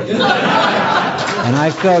you are. And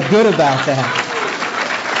I felt good about that.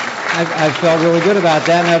 I felt really good about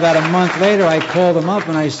that. And about a month later, I called him up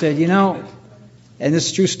and I said, and this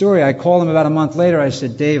is a true story. I called him about a month later. I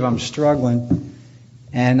said, Dave, I'm struggling.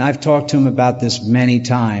 And I've talked to him about this many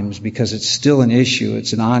times because it's still an issue.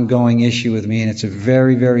 It's an ongoing issue with me, and it's a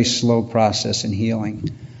very, very slow process in healing.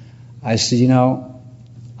 I said,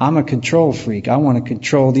 I'm a control freak. I want to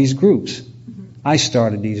control these groups. I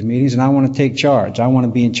started these meetings, and I want to take charge. I want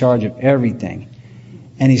to be in charge of everything.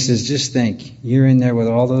 And he says, just think, you're in there with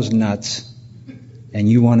all those nuts, and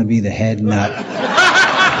you want to be the head nut.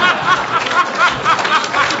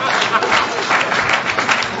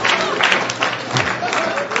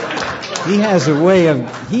 He has a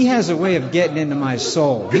way of getting into my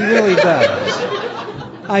soul. He really does.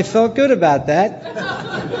 I felt good about that.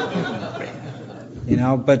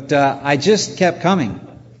 But I just kept coming.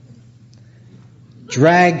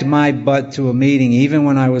 Dragged my butt to a meeting even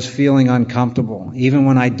when I was feeling uncomfortable, even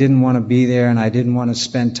when I didn't want to be there and I didn't want to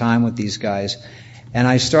spend time with these guys. And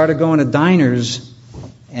I started going to diners,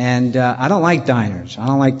 and I don't like diners. I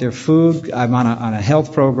don't like their food. I'm on a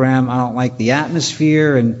health program. I don't like the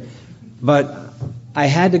atmosphere, but I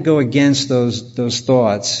had to go against those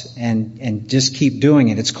thoughts and just keep doing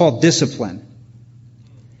it. It's called discipline.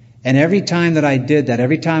 And every time that I did that,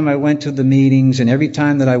 every time I went to the meetings, and every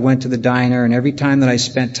time that I went to the diner, and every time that I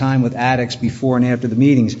spent time with addicts before and after the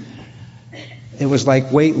meetings, it was like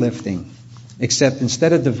weightlifting. Except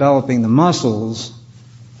instead of developing the muscles,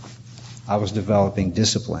 I was developing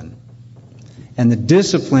discipline. And the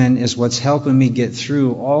discipline is what's helping me get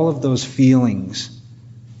through all of those feelings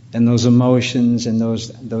and those emotions and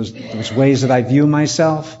those ways that I view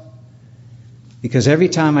myself. Because every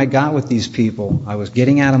time I got with these people, I was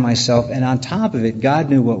getting out of myself, and on top of it, God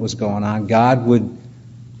knew what was going on. God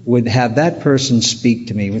would have that person speak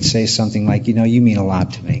to me, would say something like, you mean a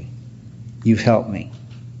lot to me. You've helped me.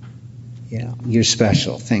 You're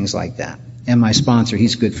special, things like that. And my sponsor,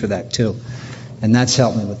 he's good for that too. And that's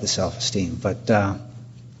helped me with the self-esteem. But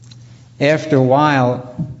after a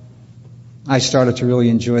while, I started to really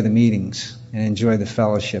enjoy the meetings and enjoy the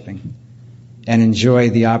fellowshipping and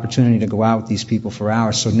enjoy the opportunity to go out with these people for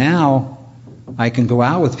hours. So now I can go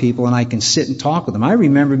out with people and I can sit and talk with them. I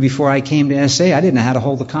remember before I came to SA, I didn't know how to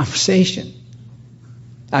hold a conversation.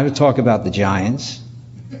 I would talk about the Giants,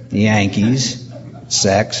 the Yankees,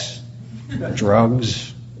 sex,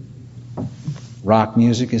 drugs, rock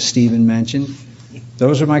music, as Stephen mentioned.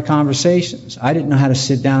 Those are my conversations. I didn't know how to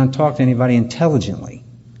sit down and talk to anybody intelligently.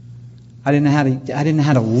 I didn't know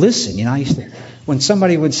how to listen. I used to, when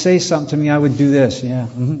somebody would say something to me, I would do this. Yeah,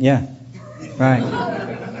 yeah, right.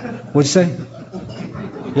 What'd you say?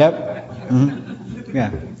 Yep.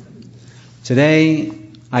 Yeah. Today,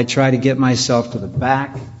 I try to get myself to the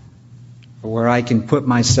back, where I can put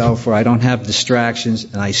myself where I don't have distractions,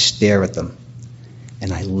 and I stare at them,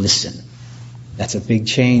 and I listen. That's a big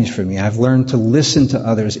change for me. I've learned to listen to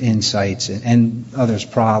others' insights and others'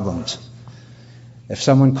 problems. If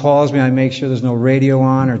someone calls me, I make sure there's no radio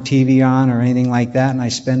on or TV on or anything like that, and I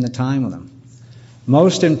spend the time with them.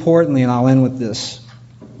 Most importantly, and I'll end with this,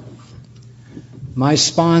 my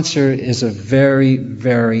sponsor is a very,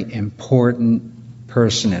 very important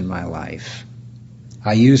person in my life.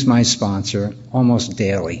 I use my sponsor almost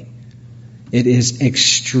daily. It is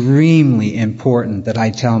extremely important that I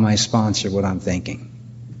tell my sponsor what I'm thinking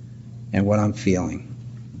and what I'm feeling.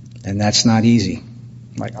 And that's not easy.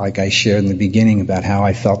 Like I shared in the beginning about how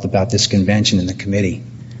I felt about this convention and the committee.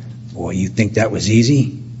 Boy, you think that was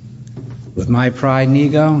easy? With my pride and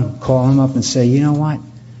ego, call him up and say, you know what?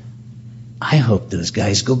 I hope those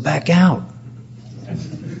guys go back out.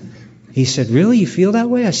 He said, really? You feel that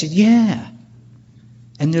way? I said, yeah.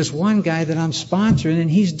 And there's one guy that I'm sponsoring,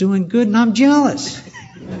 and he's doing good, and I'm jealous.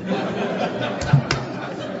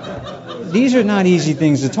 These are not easy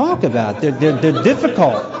things to talk about. They're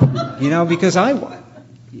difficult, because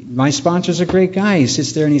my sponsor's a great guy. He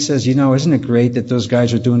sits there and he says, isn't it great that those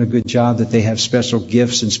guys are doing a good job, that they have special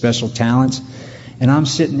gifts and special talents? And I'm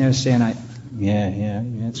sitting there saying, yeah,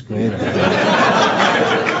 it's great.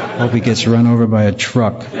 Hope he gets run over by a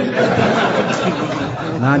truck.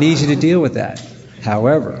 Not easy to deal with that.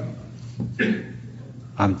 However,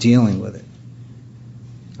 I'm dealing with it.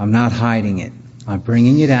 I'm not hiding it. I'm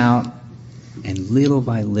bringing it out, and little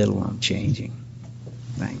by little I'm changing.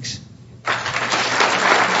 Thanks.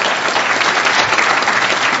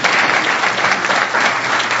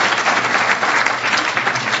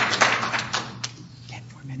 10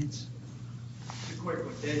 more minutes. Quick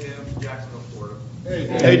one. Dave M. from Jacksonville, Florida.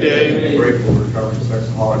 Hey, Dave. Grateful for recovering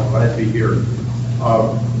sexaholic. Glad to be here.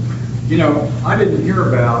 I didn't hear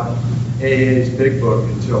about AA's Big Book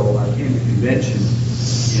until I came to convention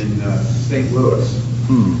in St. Louis.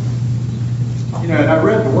 And I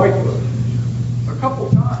read the White Book a couple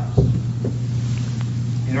times.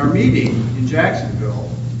 And our meeting in Jacksonville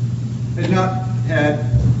had not had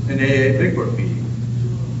an AA Big Book meeting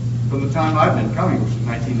from the time I've been coming, which was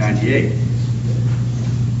 1998.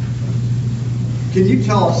 Can you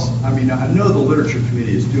tell us, I know the Literature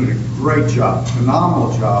Committee is doing a great job,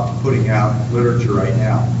 phenomenal job putting out literature right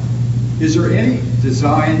now. Is there any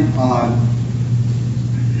design on,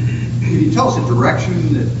 can you tell us a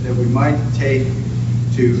direction that we might take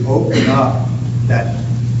to open up that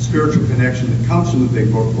spiritual connection that comes from the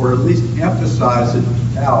Big Book, or at least emphasize it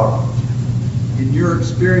out? In your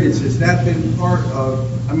experience, has that been part of,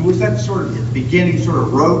 was that sort of the beginning sort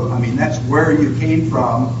of rote? That's where you came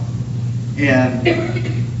from.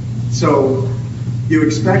 And so you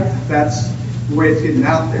expect that's the way it's getting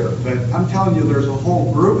out there. But I'm telling you, there's a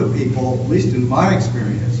whole group of people, at least in my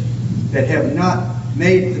experience, that have not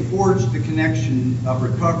forged the connection of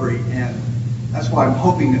recovery. And that's why I'm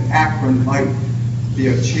hoping that Akron might be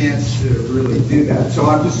a chance to really do that. So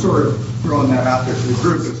I'm just sort of throwing that out there to the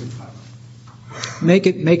group. Make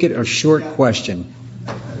it a short question.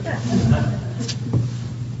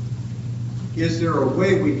 Is there a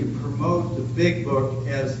way we can promote the Big Book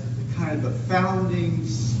as kind of the founding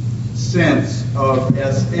sense of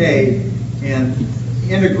SA and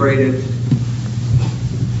integrate it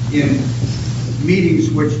in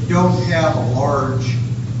meetings which don't have a large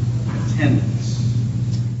attendance?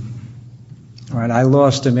 All right, I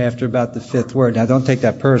lost him after about the fifth word. Now, don't take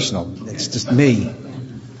that personal. It's just me.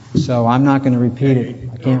 So I'm not going to repeat it.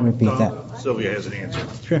 I can't repeat that. Sylvia has an answer.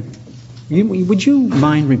 Sure. Would you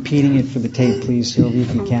mind repeating it for the tape, please, Sylvia,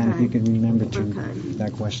 if you can, if you could remember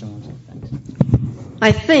that question? Thanks.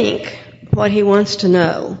 I think what he wants to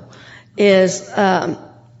know is how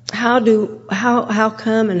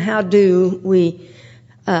come and how do we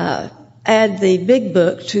add the Big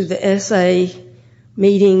Book to the SA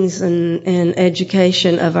meetings and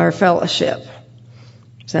education of our fellowship?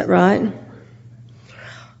 Is that right?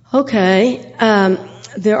 Okay.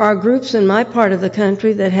 There are groups in my part of the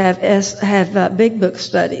country that have Big Book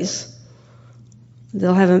studies.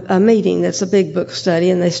 They'll have a meeting that's a Big Book study,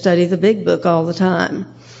 and they study the Big Book all the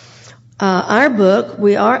time. Our book,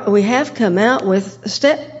 we have come out with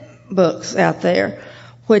step books out there,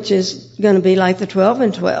 which is going to be like the 12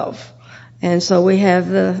 and 12. And so we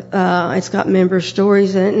have it's got member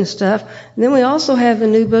stories in it and stuff. And then we also have the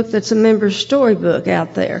new book that's a member story book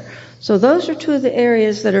out there. So those are two of the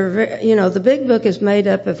areas that are, the Big Book is made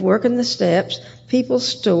up of working the steps, people's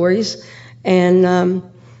stories, and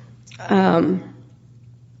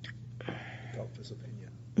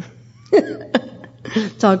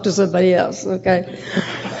talk to somebody else, okay?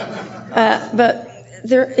 But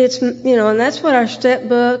it's, and that's what our step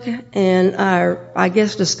book and our,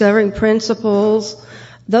 Discovering Principles,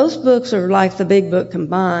 those books are like the Big Book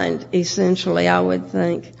combined, essentially, I would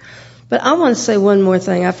think. But I want to say one more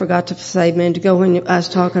thing I forgot to say a minute ago when I was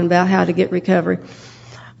talking about how to get recovery.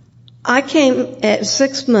 I came at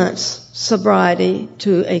 6 months sobriety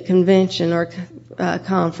to a convention or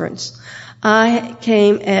conference. I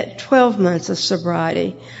came at 12 months of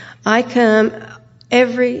sobriety. I come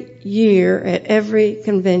every year at every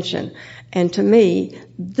convention. And to me,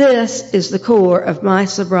 this is the core of my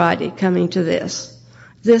sobriety, coming to this.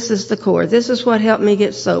 This is the core. This is what helped me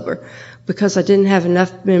get sober, because I didn't have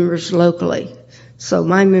enough members locally. So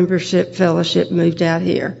my membership fellowship moved out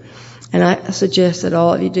here. And I suggest that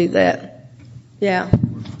all of you do that. Yeah.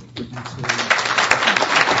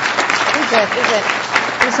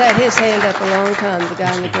 He's had his hand up a long time, the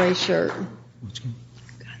guy in the gray shirt.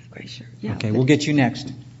 Yeah. Okay, we'll get you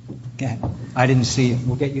next. Go ahead. I didn't see it.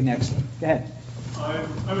 We'll get you next. Go ahead.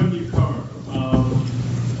 I'm a newcomer.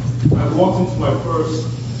 I walked into my first.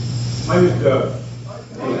 My name is Doug.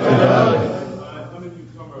 I'm a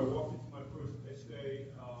newcomer. I walked into my first SA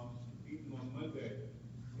meeting on Monday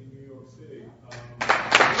in New York City.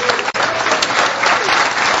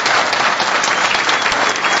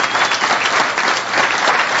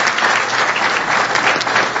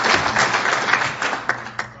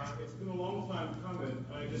 It's been a long time coming.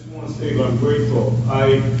 I just want to say that I'm grateful.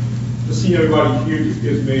 To see everybody here just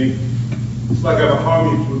gives me, it's like I have a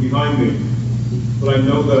army of people behind me, but I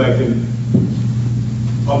know that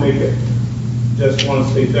I'll make it. Just want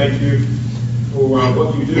to say thank you for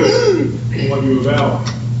what you do and what you're about.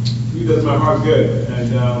 You does my heart good,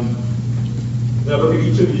 and I look at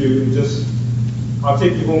each of you and I'll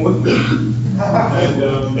take you home with me.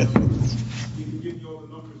 And you can give me all the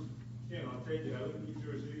numbers you can, I'll take it. I live in New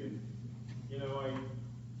Jersey, and I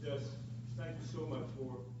just thank you so much for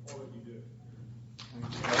all that you do.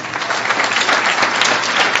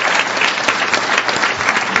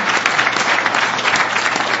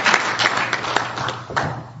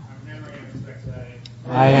 I'm Henry, I'm 6A.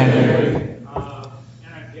 Hi, Henry. And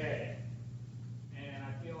I'm gay. And I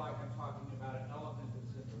feel like I'm talking about an elephant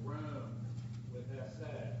that's in the room with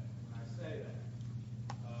SA when I say that.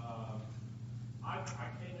 I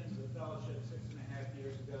came into the fellowship 6.5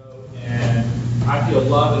 years ago, and I feel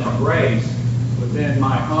love and embrace within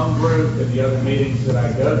my home group and the other meetings that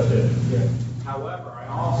I go to. However,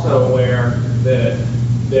 I'm also aware that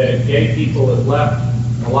gay people have left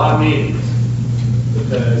a lot of meetings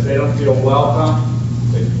because they don't feel welcome.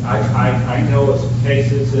 I know of some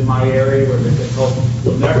cases in my area where they've been told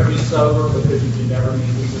you'll never be sober because you can never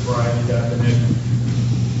meet the sobriety definition.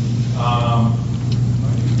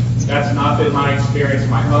 That's not been my experience in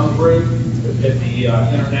my home group. At the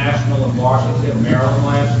International in Washington, Maryland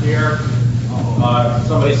last year,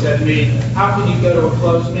 somebody said to me, "How can you go to a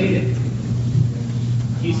closed meeting?"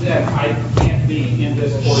 He said, "I can't be in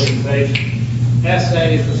this organization. SA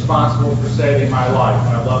is responsible for saving my life.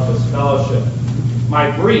 I love this fellowship." My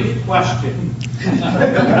brief question,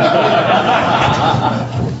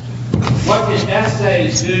 what can SA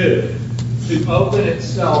do to open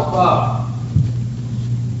itself up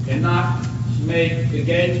and not make the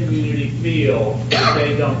gay community feel that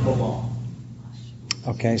they don't belong?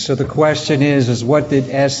 Okay, so the question is what did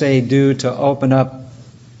SA do to open up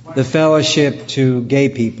the fellowship to gay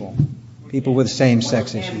people with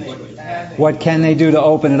same-sex issues? What can they do to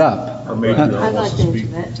open it up? I'd like to answer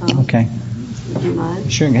that, Tom. Okay. Would you mind?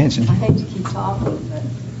 Sure, go ahead, Cindy. I hate to keep talking,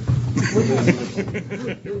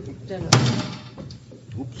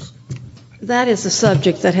 but that is a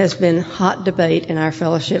subject that has been hot debate in our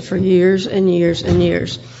fellowship for years and years and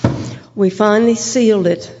years. We finally sealed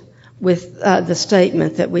it with the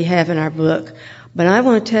statement that we have in our book. But I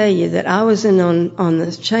want to tell you that I was in on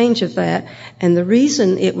the change of that, and the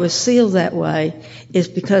reason it was sealed that way is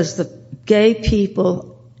because the gay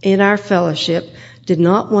people in our fellowship did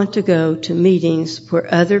not want to go to meetings where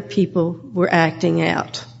other people were acting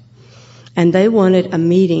out. And they wanted a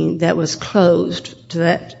meeting that was closed to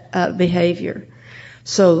that behavior.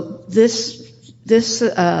 So this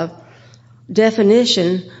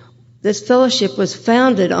definition, this fellowship was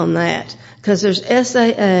founded on that. Because there's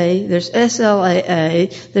SAA, there's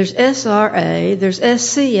SLAA, there's SRA, there's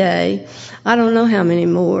SCA, I don't know how many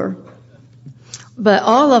more. But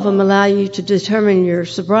all of them allow you to determine your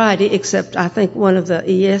sobriety, except I think one of the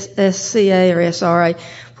SCA or SRA,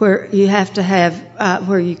 where you have to have,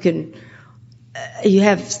 you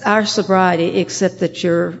have our sobriety, except that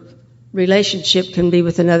your relationship can be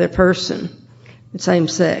with another person, same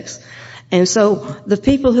sex. And so the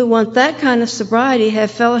people who want that kind of sobriety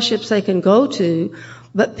have fellowships they can go to,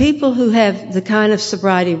 but people who have the kind of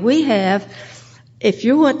sobriety we have, if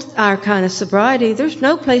you want our kind of sobriety, there's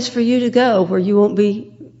no place for you to go where you won't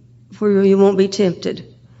be tempted.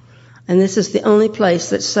 And this is the only place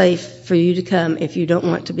that's safe for you to come if you don't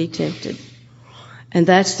want to be tempted. And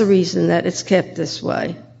that's the reason that it's kept this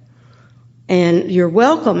way. And you're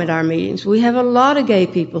welcome at our meetings. We have a lot of gay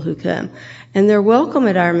people who come, and they're welcome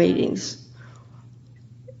at our meetings.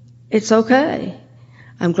 It's okay.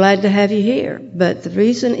 I'm glad to have you here. But the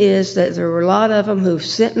reason is that there were a lot of them who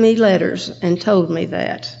sent me letters and told me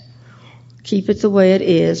that. Keep it the way it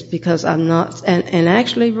is, because I'm not, and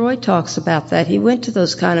actually Roy talks about that. He went to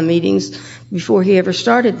those kind of meetings before he ever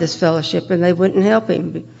started this fellowship, and they wouldn't help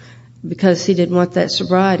him because he didn't want that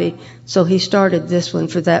sobriety. So he started this one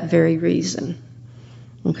for that very reason.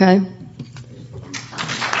 Okay?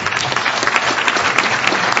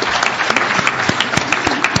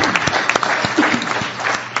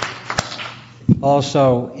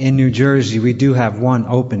 Also, in New Jersey, we do have one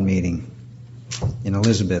open meeting in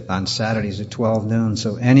Elizabeth on Saturdays at 12 noon,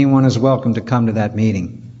 so anyone is welcome to come to that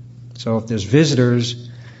meeting. So if there's visitors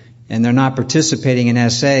and they're not participating in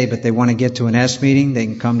SA, but they want to get to an S meeting, they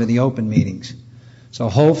can come to the open meetings. So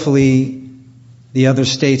hopefully the other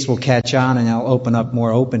states will catch on and they'll open up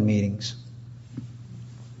more open meetings.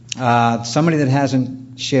 Somebody that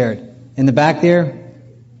hasn't shared. In the back there?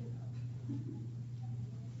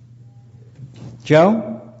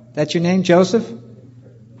 Joe? That's your name, Joseph?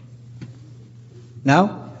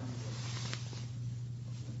 No?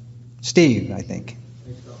 Steve, I think.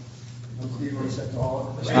 I'm Steve. I'm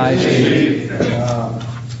Secaholic. Hi, Steve.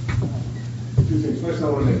 Two things. First, I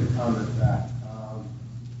want to make a comment back,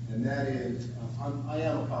 and that is, I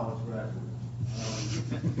am a college graduate.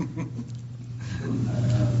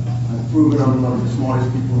 I've proven I'm one of the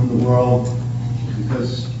smartest people in the world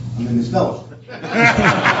because I'm in this fellowship.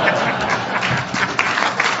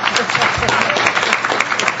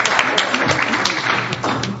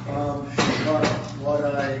 What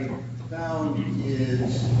I found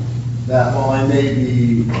is that while I may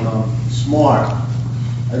be smart,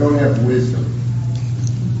 I don't have wisdom.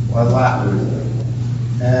 I lack wisdom.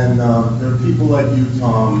 And there are people like you,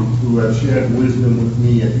 Tom, who have shared wisdom with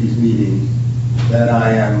me at these meetings that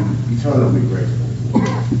I am eternally grateful for.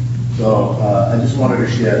 So I just wanted to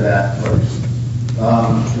share that first.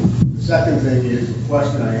 The second thing is, the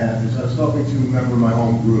question I have is, I was talking to a member of my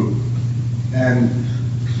home group, and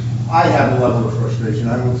I have a level of frustration,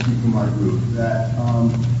 I won't speak for my group, that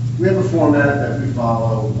we have a format that we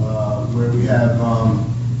follow where we have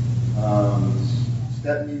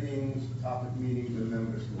step meetings, topic meetings, and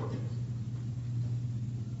member stories.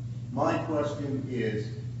 My question is,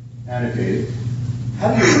 annotated,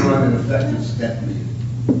 how do you run an effective step meeting?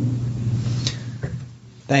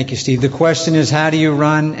 Thank you, Steve. The question is, how do you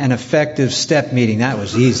run an effective step meeting? That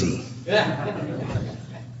was easy.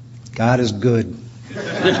 God is good.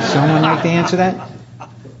 Someone like to answer that?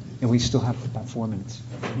 And we still have about 4 minutes.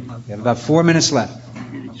 We have about 4 minutes left.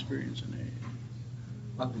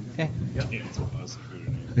 Okay.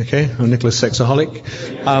 Okay, I'm Nicholas Sexaholic.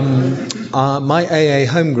 My AA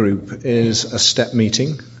home group is a step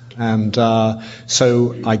meeting, and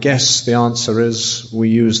so I guess the answer is we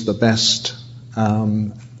use the best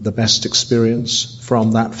experience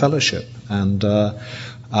from that fellowship, and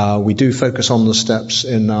we do focus on the steps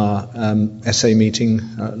in our SA meeting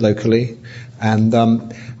locally, and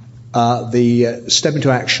the Step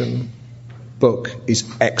into Action book is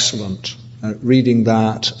excellent. Reading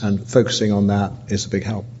that and focusing on that is a big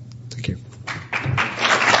help. Thank you.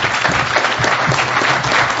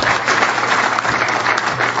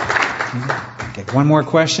 Okay, one more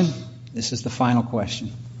question. This is the final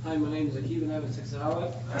question. Hi, my name is Akib and I'm a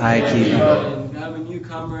sexaholic. Hi, Akib. And I'm a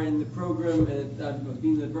newcomer in the program, and I've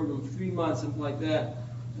been in the program for 3 months, something like that.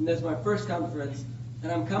 And that's my first conference,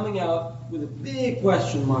 and I'm coming out with a big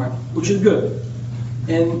question mark, which is good.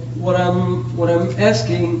 And what I'm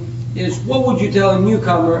asking is, what would you tell a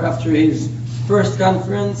newcomer after his first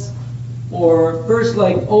conference or first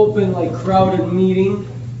open crowded meeting?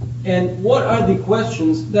 And what are the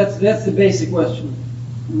questions? That's the basic question.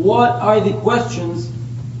 What are the questions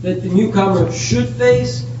that the newcomer should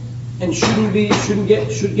face and should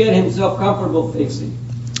get himself comfortable facing?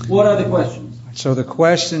 What are the questions? So the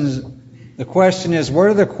question is, what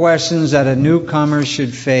are the questions that a newcomer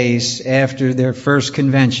should face after their first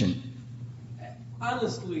convention?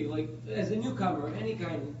 Honestly, as a newcomer, any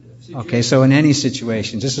kind of situation. Okay, so in any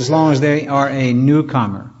situation, just as long as they are a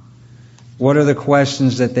newcomer, what are the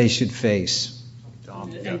questions that they should face?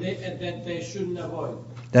 And that they shouldn't avoid.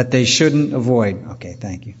 That they shouldn't avoid. Okay,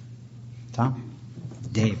 thank you. Tom?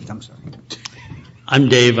 Dave, I'm sorry. I'm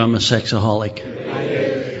Dave. I'm a sexaholic.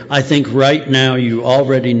 I think right now you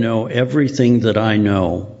already know everything that I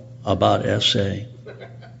know about SA.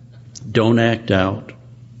 Don't act out.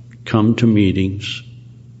 Come to meetings.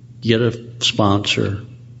 Get a sponsor.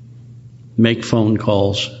 Make phone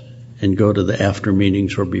calls and go to the after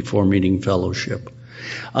meetings or before meeting fellowship.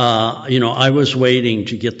 I was waiting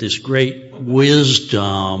to get this great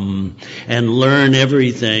wisdom and learn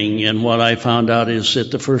everything, and what I found out is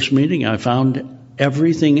at the first meeting I found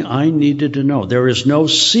everything I needed to know. There is no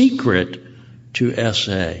secret to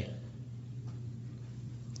SA.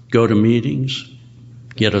 Go to meetings,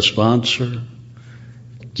 get a sponsor,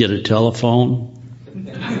 get a telephone,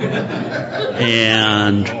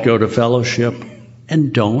 and go to fellowship,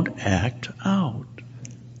 and don't act out.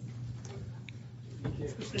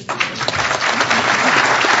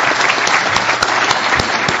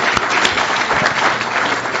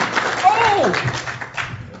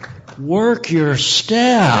 Work your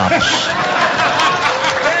steps.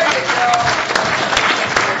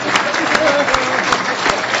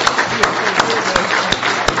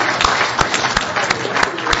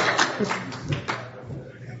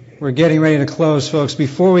 We're getting ready to close, folks.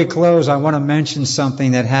 Before we close, I want to mention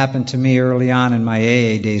something that happened to me early on in my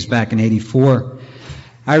AA days back in '84.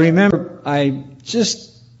 I remember I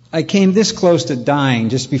came this close to dying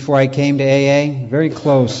just before I came to AA, very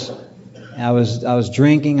close. I was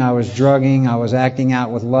drinking, I was drugging, I was acting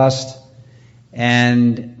out with lust,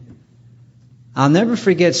 and I'll never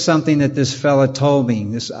forget something that this fella told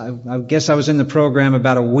me. I guess I was in the program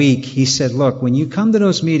about a week. He said, look, when you come to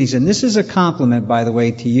those meetings, and this is a compliment, by the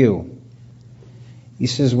way, to you. He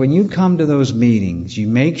says, when you come to those meetings, you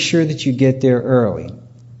make sure that you get there early.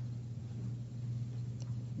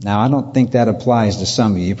 Now, I don't think that applies to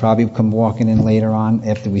some of you. You probably come walking in later on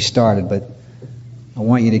after we started, but I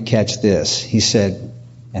want you to catch this. He said,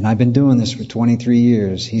 and I've been doing this for 23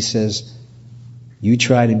 years, he says, you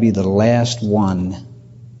try to be the last one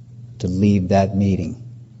to leave that meeting.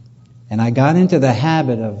 And I got into the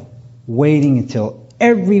habit of waiting until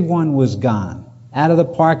everyone was gone, out of the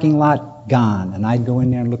parking lot, gone. And I'd go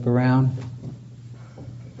in there and look around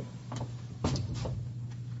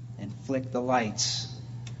and flick the lights.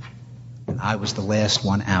 And I was the last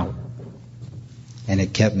one out. And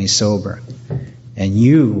it kept me sober. And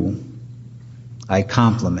you, I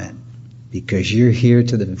compliment, because you're here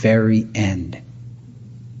to the very end,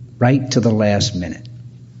 right to the last minute.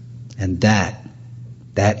 And that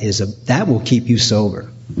will keep you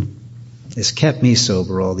sober. It's kept me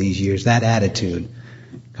sober all these years, that attitude.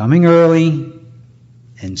 Coming early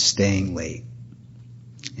and staying late.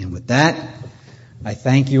 And with that, I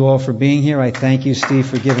thank you all for being here. I thank you, Steve,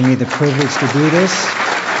 for giving me the privilege to do this.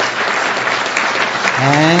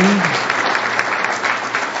 And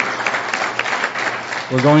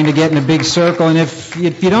we're going to get in a big circle, and if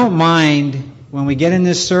you don't mind, when we get in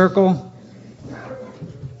this circle,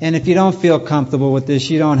 and if you don't feel comfortable with this,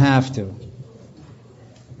 you don't have to.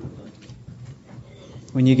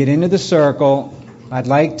 When you get into the circle, I'd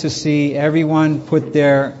like to see everyone put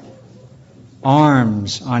their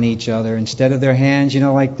arms on each other instead of their hands,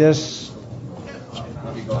 like this.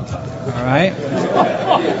 All right?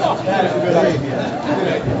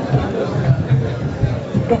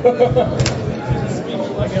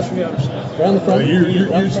 I guess we understand. Around the front.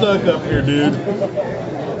 You're stuck up here, dude.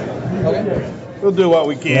 Okay. We'll do what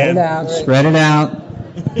we can. Spread it out.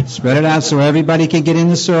 Spread it out so everybody can get in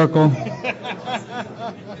the circle.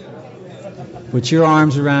 Put your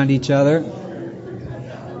arms around each other.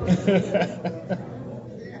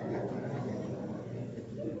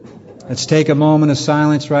 Let's take a moment of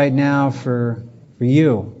silence right now for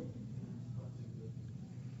you.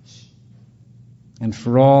 And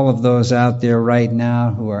for all of those out there right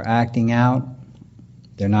now who are acting out,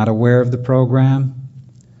 they're not aware of the program.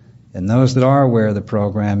 And those that are aware of the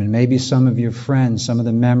program, and maybe some of your friends, some of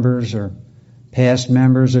the members or past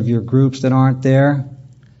members of your groups that aren't there,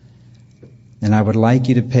 and I would like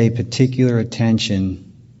you to pay particular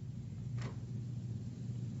attention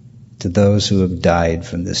to those who have died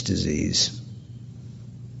from this disease.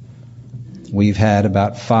 We've had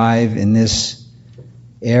about 5 in this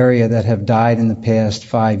area that have died in the past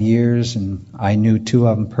 5 years, and I knew 2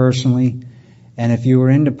 of them personally. And if you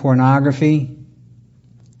were into pornography,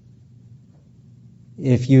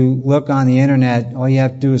 if you look on the internet, all you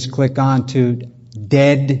have to do is click on to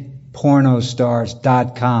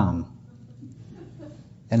deadpornostars.com.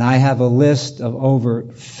 And I have a list of over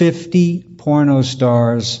 50 porno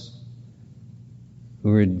stars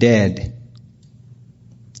who are dead.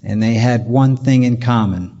 And they had one thing in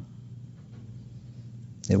common.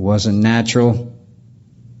 It wasn't natural,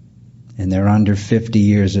 and they're under 50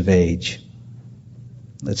 years of age.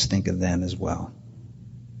 Let's think of them as well.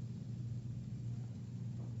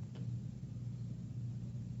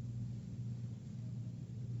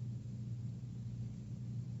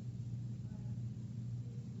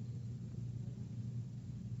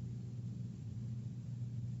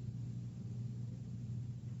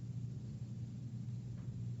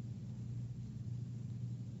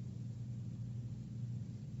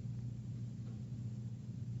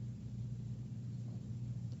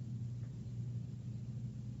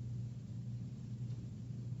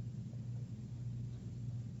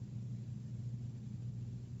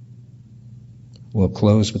 We'll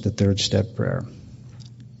close with the third step prayer.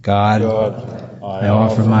 God, I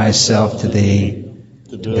offer myself to Thee,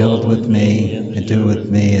 to build with me and do with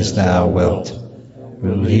me as Thou wilt.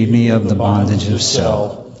 Relieve me of the bondage of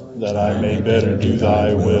self, that I may better do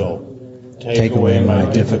Thy will. Take away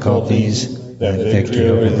my difficulties, that victory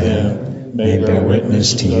over them may bear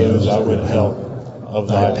witness to You I would help of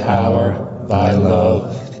Thy power, Thy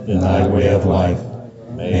love, and Thy way of life.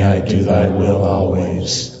 May I do Thy will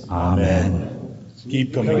always. Amen.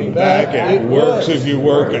 Keep coming back. It works if you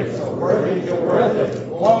work it. Won't if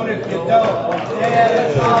you don't. One day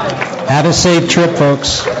at a time. Have a safe trip,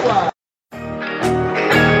 folks.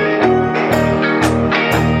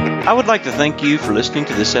 I would like to thank you for listening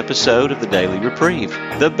to this episode of the Daily Reprieve,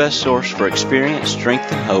 the best source for experience,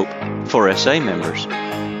 strength, and hope for SA members.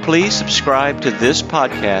 Please subscribe to this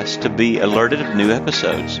podcast to be alerted of new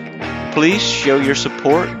episodes. Please show your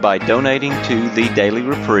support by donating to the Daily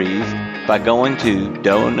Reprieve by going to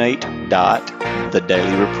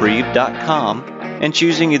donate.thedailyreprieve.com and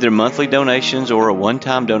choosing either monthly donations or a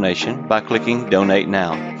one-time donation by clicking Donate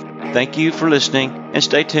Now. Thank you for listening, and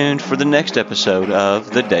stay tuned for the next episode of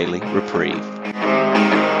The Daily Reprieve.